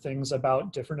the things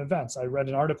about different events. I read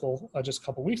an article just a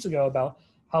couple weeks ago about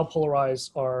how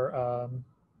polarized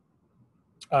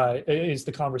is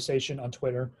the conversation on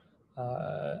Twitter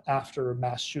after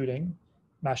mass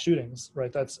shootings,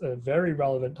 right? That's a very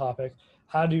relevant topic.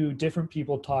 How do different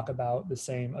people talk about the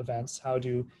same events? How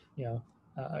do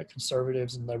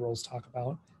conservatives and liberals talk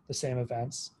about the same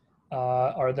events?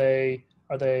 Are they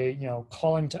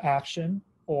calling to action,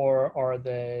 or are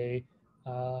they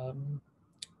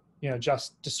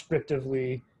just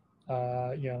descriptively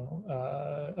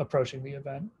approaching the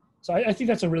event? So I think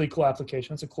that's a really cool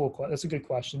application. That's a good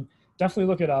question. Definitely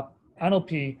look it up.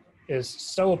 NLP is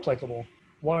so applicable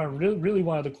really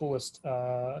one of the coolest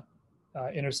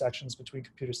intersections between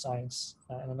computer science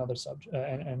and another subject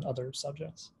and other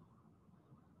subjects.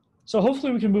 So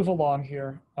hopefully we can move along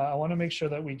here. I want to make sure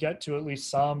that we get to at least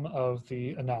some of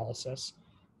the analysis.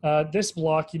 This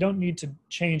block, you don't need to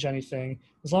change anything.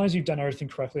 As long as you've done everything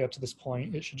correctly up to this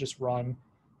point, it should just run.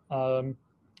 And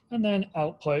then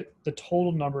output the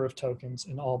total number of tokens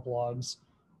in all blogs.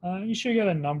 You should get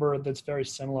a number that's very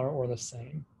similar or the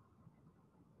same.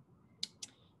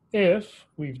 If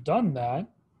we've done that,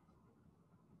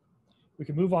 we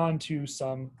can move on to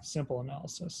some simple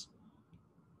analysis.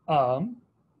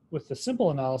 With the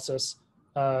simple analysis,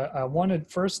 I wanted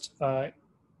first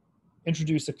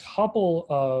introduce a couple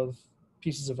of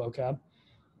pieces of vocab.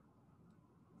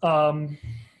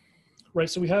 Right,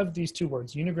 so we have these two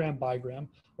words, unigram, bigram,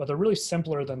 but they're really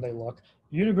simpler than they look.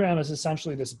 Unigram is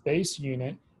essentially this base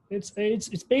unit. It's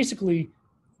basically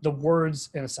the words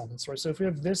in a sentence, right? So if we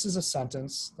have this is a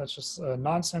sentence, that's just a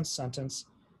nonsense sentence.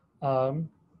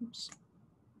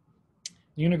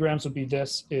 Unigrams would be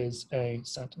this is a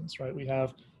sentence, right? We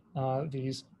have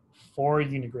these 4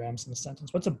 unigrams in the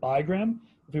sentence. What's a bigram?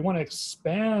 If we want to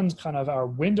expand kind of our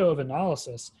window of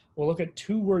analysis, we'll look at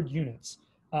 2-word units.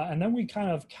 And then we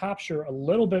kind of capture a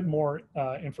little bit more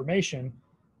information,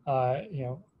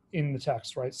 in the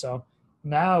text, right? So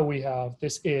now we have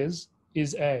this is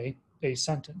a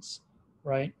sentence,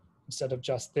 right? Instead of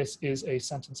just this is a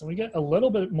sentence. And we get a little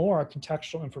bit more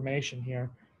contextual information here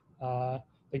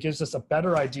that gives us a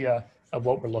better idea of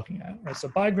what we're looking at, right? So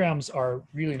bigrams are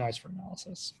really nice for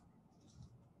analysis.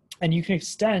 And you can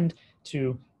extend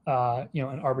to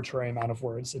an arbitrary amount of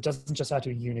words. It doesn't just have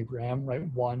to be unigram, right?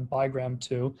 1, bigram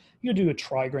 2. You do a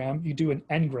trigram, you do an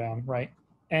n-gram, right?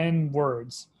 N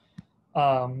words.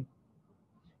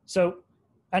 So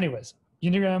anyways,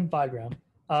 unigram, bigram.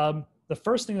 The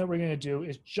first thing that we're going to do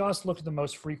is just look at the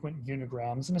most frequent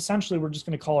unigrams. And essentially, we're just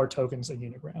going to call our tokens a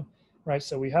unigram, right?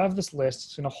 So we have this list.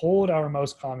 It's going to hold our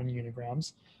most common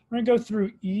unigrams. We're going to go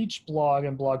through each blog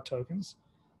and blog tokens.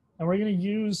 And we're going to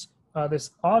use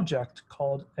this object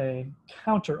called a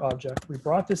counter object. We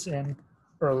brought this in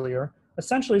earlier.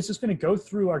 Essentially, it's just going to go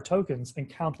through our tokens and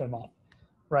count them up,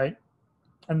 right?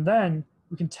 And then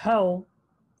we can tell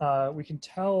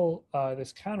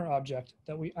this counter object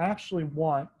that we actually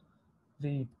want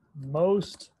the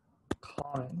most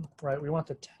common, right? We want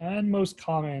the 10 most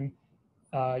common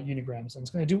unigrams, and it's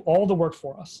going to do all the work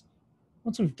for us.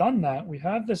 Once we've done that, we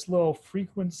have this little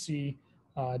frequency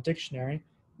dictionary.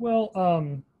 We'll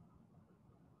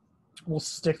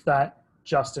stick that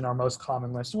just in our most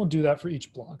common list, and we'll do that for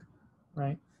each blog,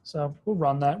 right? So we'll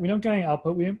run that. We don't get any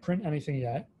output. We didn't print anything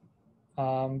yet.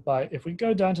 But if we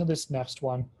go down to this next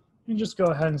one, you can just go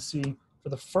ahead and see for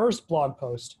the first blog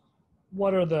post,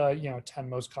 what are the 10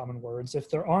 most common words. If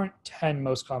there aren't 10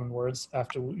 most common words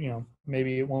after,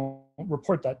 maybe it won't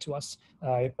report that to us,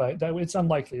 but it's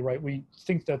unlikely, right? We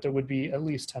think that there would be at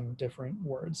least 10 different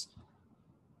words.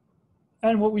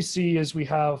 And what we see is we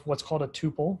have what's called a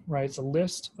tuple, right? It's a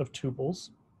list of tuples.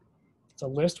 It's a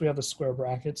list. We have the square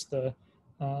brackets.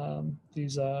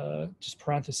 These just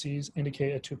parentheses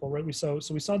indicate a tuple, right? So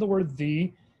we saw the word the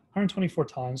 124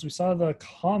 times. We saw the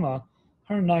comma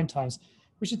 109 times.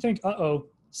 We should think, uh-oh,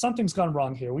 something's gone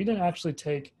wrong here. We didn't actually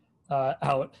take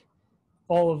out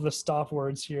all of the stop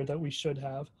words here that we should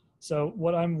have. So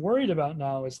what I'm worried about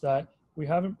now is that we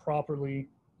haven't properly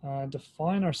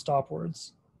defined our stop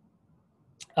words.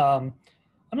 I'm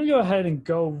gonna go ahead and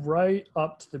go right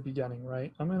up to the beginning,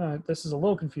 right? This is a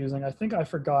little confusing. I think I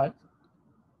forgot.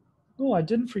 Oh, I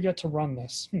didn't forget to run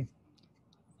this.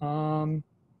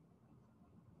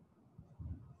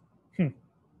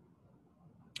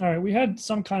 All right, we had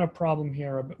some kind of problem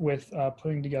here with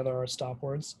putting together our stop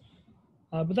words,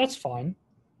 but that's fine.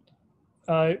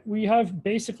 We have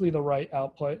basically the right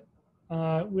output.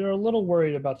 We're a little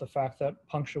worried about the fact that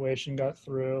punctuation got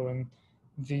through and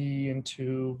the and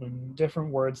to and different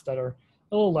words that are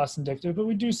a little less indicative, but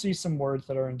we do see some words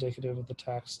that are indicative of the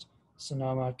text.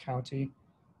 Sonoma County.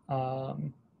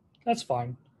 That's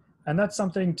fine. And that's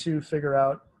something to figure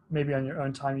out maybe on your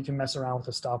own time. You can mess around with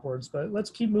the stop words, but let's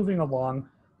keep moving along.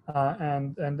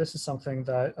 And this is something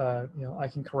that I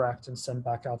can correct and send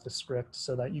back out the script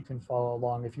so that you can follow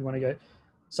along if you want to get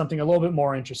something a little bit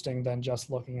more interesting than just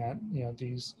looking at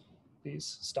these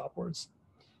stop words.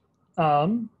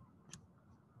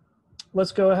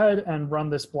 Let's go ahead and run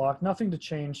this block. Nothing to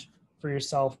change for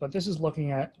yourself, but this is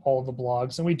looking at all the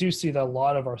blogs, and we do see that a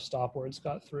lot of our stop words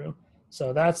got through.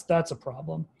 So that's a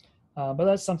problem, but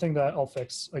that's something that I'll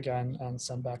fix again and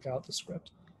send back out the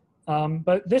script.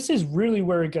 But this is really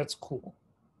where it gets cool.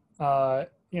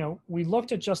 We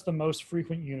looked at just the most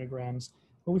frequent unigrams.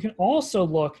 But we can also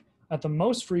look at the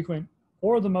most frequent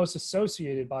or the most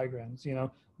associated bigrams. You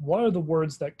know, what are the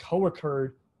words that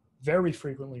co-occurred very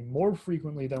frequently, more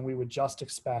frequently than we would just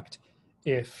expect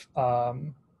if,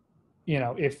 you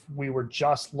know, if we were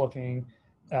just looking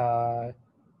at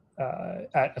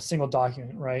a single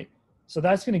document, right? So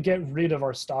that's going to get rid of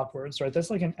our stop words, right? That's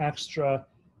like an extra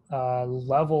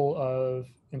level of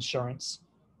insurance.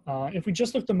 If we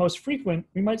just look the most frequent,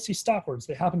 we might see stop words.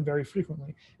 They happen very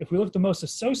frequently. If we look the most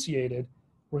associated,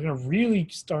 we're going to really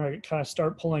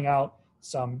start pulling out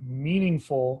some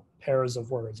meaningful pairs of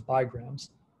words,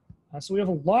 bigrams. So we have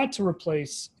a lot to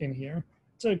replace in here.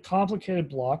 It's a complicated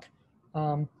block,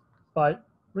 but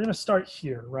we're going to start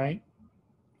here, right?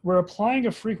 We're applying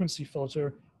a frequency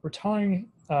filter. We're telling,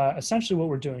 essentially what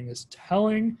we're doing is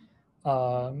telling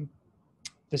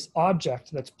this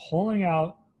object that's pulling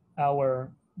out our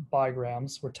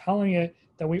bigrams, we're telling it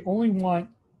that we only want,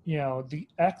 you know, the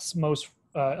X most,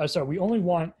 we only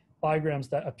want bigrams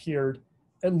that appeared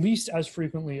at least as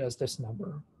frequently as this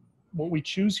number. What we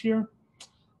choose here,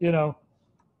 you know,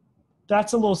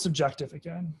 that's a little subjective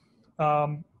again.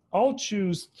 I'll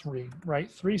choose 3, right?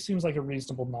 3 seems like a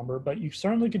reasonable number, but you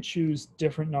certainly could choose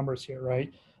different numbers here,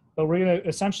 right? But we're going to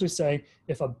essentially say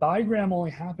if a bigram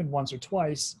only happened once or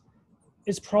twice,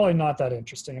 it's probably not that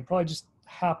interesting. It probably just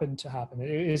happened to happen. It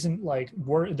isn't like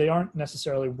they aren't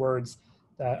necessarily words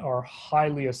that are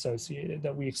highly associated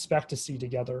that we expect to see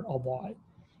together a lot.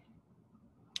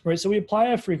 Right, so we apply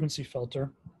a frequency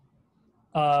filter.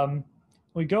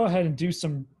 We go ahead and do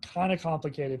some kind of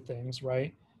complicated things,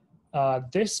 right?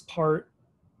 This part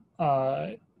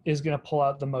is going to pull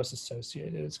out the most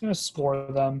associated. It's going to score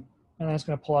them, and then it's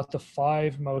going to pull out the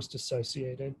 5 most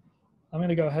associated. I'm going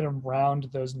to go ahead and round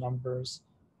those numbers.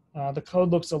 The code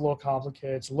looks a little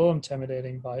complicated. It's a little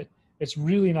intimidating, but it's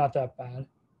really not that bad.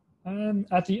 And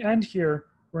at the end here,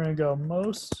 we're going to go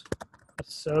most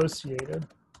associated,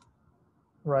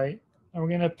 right? And we're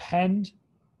going to append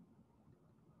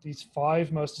these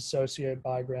 5 most associated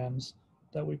bigrams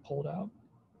that we pulled out.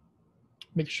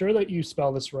 Make sure that you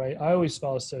spell this right. I always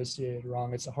spell associated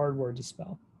wrong. It's a hard word to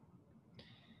spell.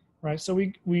 Right, so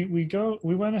we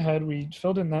went ahead, we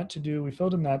filled in that to do, we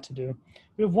filled in that to do.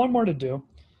 We have one more to do.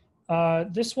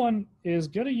 This one is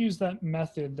going to use that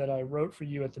method that I wrote for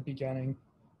you at the beginning,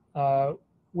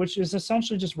 which is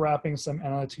essentially just wrapping some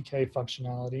NLTK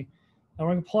functionality. And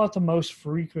we're going to pull out the most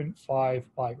frequent 5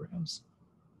 bigrams.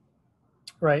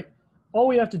 Right, all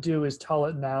we have to do is tell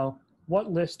it now,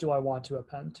 what list do I want to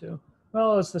append to?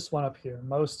 Well, it's this one up here,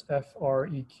 most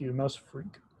FREQ, most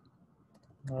freq.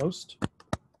 Most.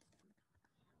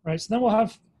 Right, so then we'll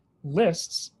have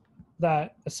lists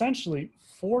that essentially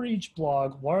for each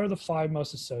blog, what are the 5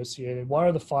 most associated, what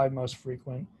are the 5 most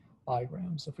frequent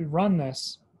bigrams. If we run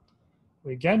this,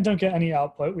 we again don't get any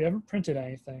output, we haven't printed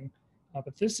anything,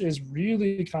 but this is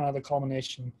really kind of the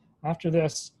culmination. After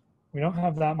this, we don't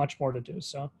have that much more to do.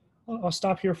 So I'll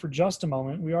stop here for just a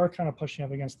moment. We are kind of pushing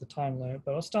up against the time limit,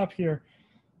 but I'll stop here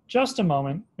just a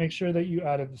moment. Make sure that you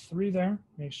added the 3 there,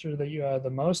 make sure that you added the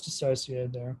most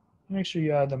associated there. Make sure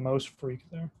you add the most freak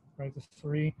there, right? The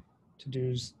 3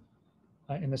 to-dos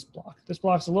in this block. This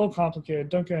block's a little complicated.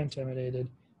 Don't get intimidated.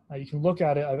 You can look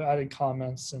at it. I've added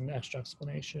comments and extra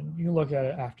explanation. You can look at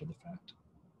it after the fact.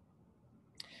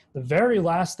 The very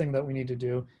last thing that we need to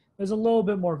do is a little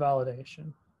bit more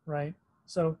validation, right?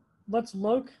 So let's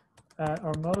look at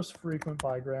our most frequent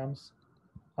bigrams,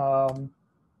 and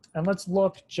let's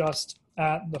look just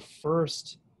at the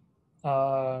first,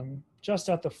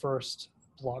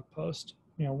 blog post.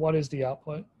 You know, what is the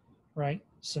output, right?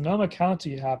 Sonoma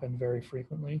County happened very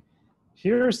frequently.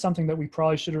 Here's something that we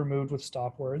probably should have removed with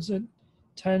stop words. It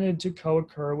tended to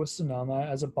co-occur with Sonoma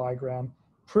as a bigram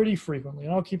pretty frequently.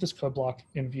 And I'll keep this code block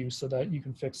in view so that you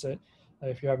can fix it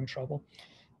if you're having trouble.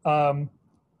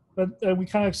 But we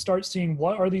kind of start seeing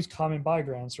what are these common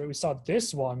bigrams, right? We saw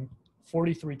this one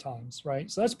 43 times,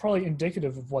 right? So that's probably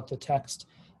indicative of what the text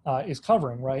is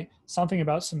covering, right? Something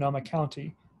about Sonoma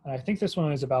County. And I think this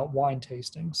one is about wine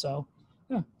tasting. So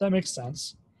yeah, that makes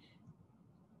sense.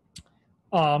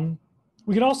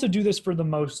 We could also do this for the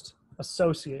most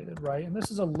associated, right? And this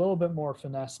is a little bit more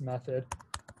finesse method.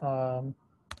 And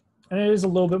it is a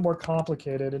little bit more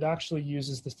complicated. It actually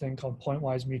uses this thing called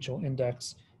pointwise mutual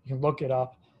index. You can look it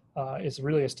up. It's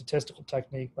really a statistical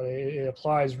technique, but it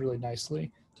applies really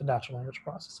nicely to natural language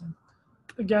processing.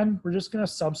 Again, we're just going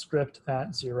to subscript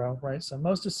at 0, right? So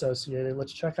most associated,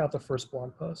 let's check out the first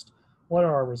blog post. What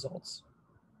are our results?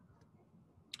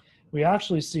 We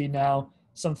actually see now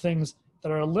some things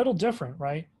that are a little different,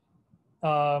 right?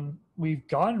 We've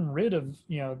gotten rid of,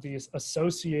 you know, these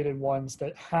associated ones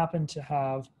that happen to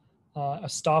have a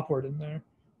stop word in there.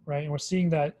 right? And we're seeing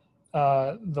that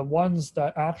the ones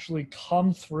that actually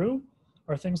come through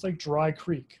are things like Dry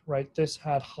Creek, right? This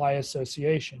had high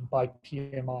association by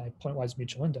PMI, pointwise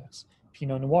mutual index.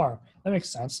 Pinot Noir, that makes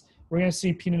sense. We're going to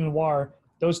see Pinot Noir,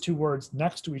 those two words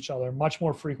next to each other much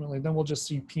more frequently than we'll just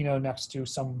see Pinot next to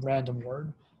some random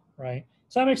word, right?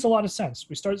 So that makes a lot of sense.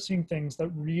 We start seeing things that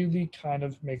really kind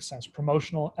of make sense.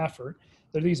 Promotional effort.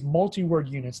 They're these multi-word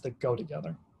units that go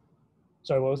together.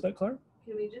 Sorry, what was that, Claire?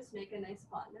 Can we just make a nice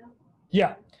plot now?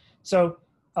 Yeah. So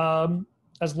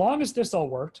as long as this all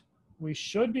worked, we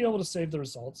should be able to save the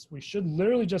results. We should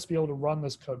literally just be able to run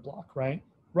this code block, right?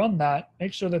 Run that,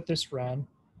 make sure that this ran.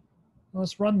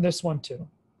 Let's run this one too.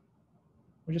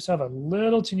 We just have a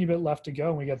little teeny bit left to go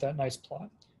and we get that nice plot. All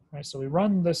right, so we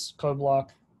run this code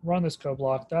block,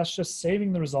 That's just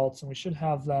saving the results and we should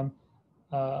have them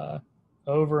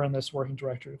over in this working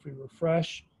directory. If we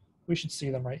refresh, we should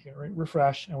see them right here, right?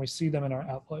 Refresh, and we see them in our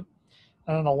output.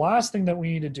 And then the last thing that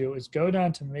we need to do is go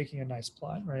down to making a nice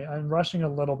plot, right? I'm rushing a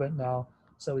little bit now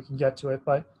so we can get to it,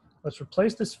 but let's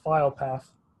replace this file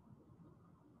path,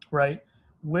 right,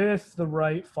 with the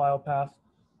right file path,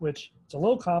 which it's a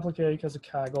little complicated because of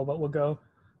Kaggle, but we'll go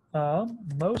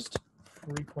most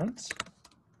frequent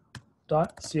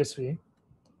 .csv,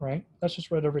 right? That's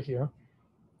just right over here.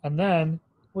 And then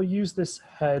we'll use this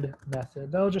head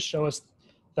method. That'll just show us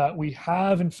that we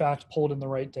have, in fact, pulled in the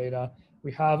right data.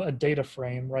 We have a data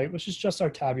frame, right, which is just our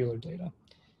tabular data.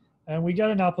 And we get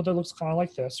an output that looks kind of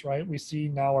like this, right? We see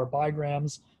now our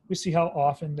bigrams. We see how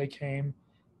often they came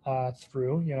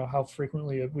through, you know, how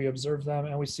frequently we observe them,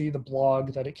 and we see the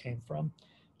blog that it came from.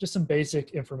 Just some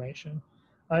basic information.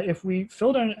 If we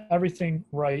filled in everything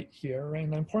right here, right,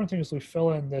 and the important thing is we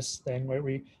fill in this thing, right?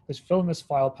 We just fill in this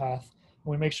file path,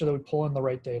 and we make sure that we pull in the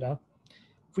right data.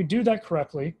 If we do that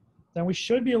correctly, then we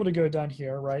should be able to go down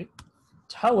here, right?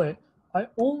 Tell it, I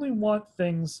only want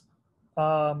things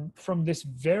from this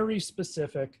very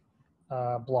specific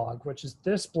blog, which is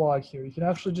this blog here. You can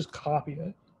actually just copy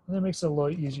it, and that makes it a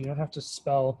little easier. You don't have to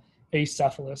spell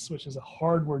acephalus, which is a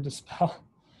hard word to spell,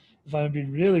 if I'm going to be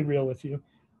really real with you.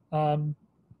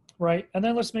 Right, and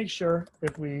then let's make sure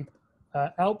if we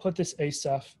output this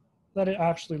asef that it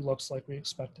actually looks like we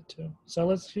expect it to.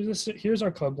 So here's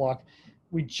our code block.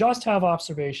 We just have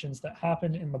observations that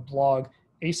happen in the blog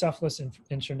acephalus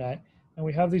internet, and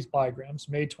we have these bigrams,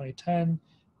 May 2010,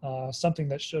 something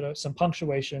that should have, some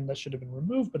punctuation that should have been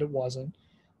removed, but it wasn't.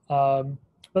 But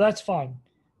that's fine,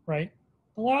 right?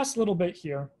 The last little bit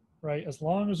here, right, as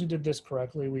long as we did this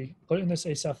correctly, we put in this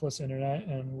acephalus internet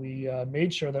and we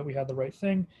made sure that we had the right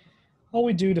thing. All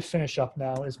we do to finish up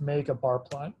now is make a bar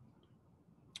plot,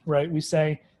 right? We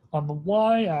say on the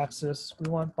y-axis, we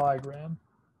want bigram.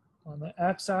 On the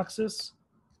x-axis,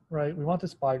 right, we want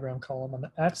this bigram column. On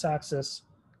the x-axis,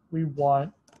 we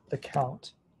want the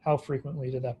count. How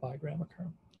frequently did that bigram occur?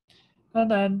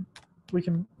 And then we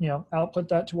can, you know, output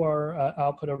that to our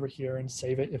output over here and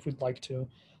save it if we'd like to.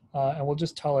 And we'll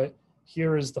just tell it,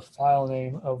 here is the file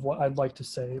name of what I'd like to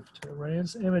save to, right?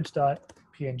 It's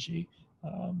image.png.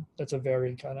 That's a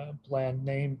very kind of bland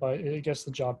name, but it gets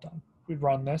the job done. If we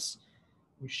run this,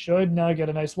 we should now get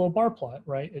a nice little bar plot,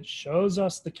 right? It shows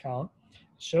us the count,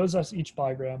 it shows us each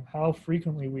bigram, how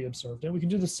frequently we observed it. We can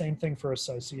do the same thing for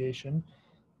association.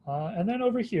 And then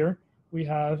over here, we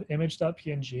have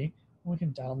image.png. We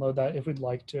can download that if we'd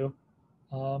like to.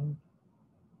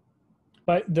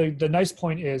 But the nice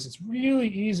point is it's really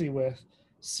easy with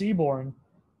Seaborn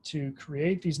to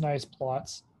create these nice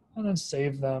plots and then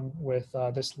save them with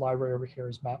this library over here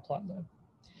is matplotlib.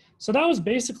 So that was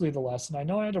basically the lesson. I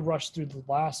know I had to rush through the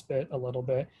last bit a little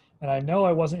bit, and I know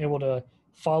I wasn't able to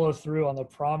follow through on the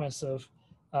promise of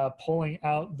pulling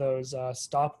out those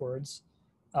stop words.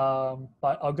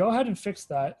 But I'll go ahead and fix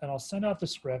that, and I'll send out the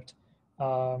script.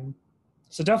 So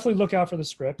definitely look out for the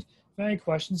script. If you have any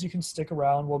questions, you can stick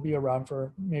around. We'll be around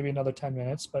for maybe another 10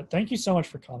 minutes, but thank you so much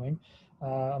for coming.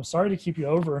 I'm sorry to keep you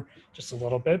over just a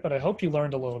little bit, but I hope you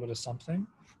learned a little bit of something.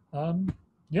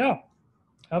 Yeah,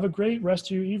 have a great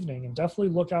rest of your evening, and definitely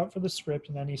look out for the script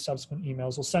and any subsequent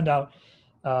emails. We'll send out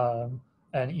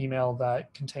an email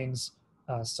that contains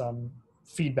some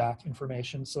feedback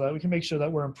information so that we can make sure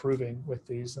that we're improving with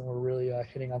these and we're really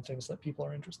hitting on things that people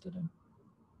are interested in.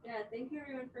 Yeah, thank you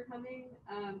everyone for coming.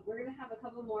 We're going to have a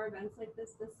couple more events like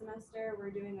this semester. We're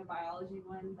doing a biology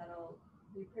one that'll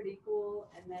be pretty cool,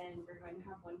 and then we're going to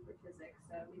have one for physics.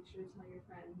 So make sure to tell your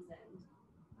friends, and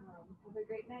have a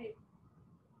great night.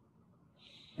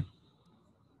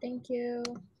 Thank you.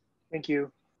 Thank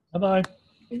you. Bye-bye.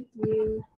 Thank you.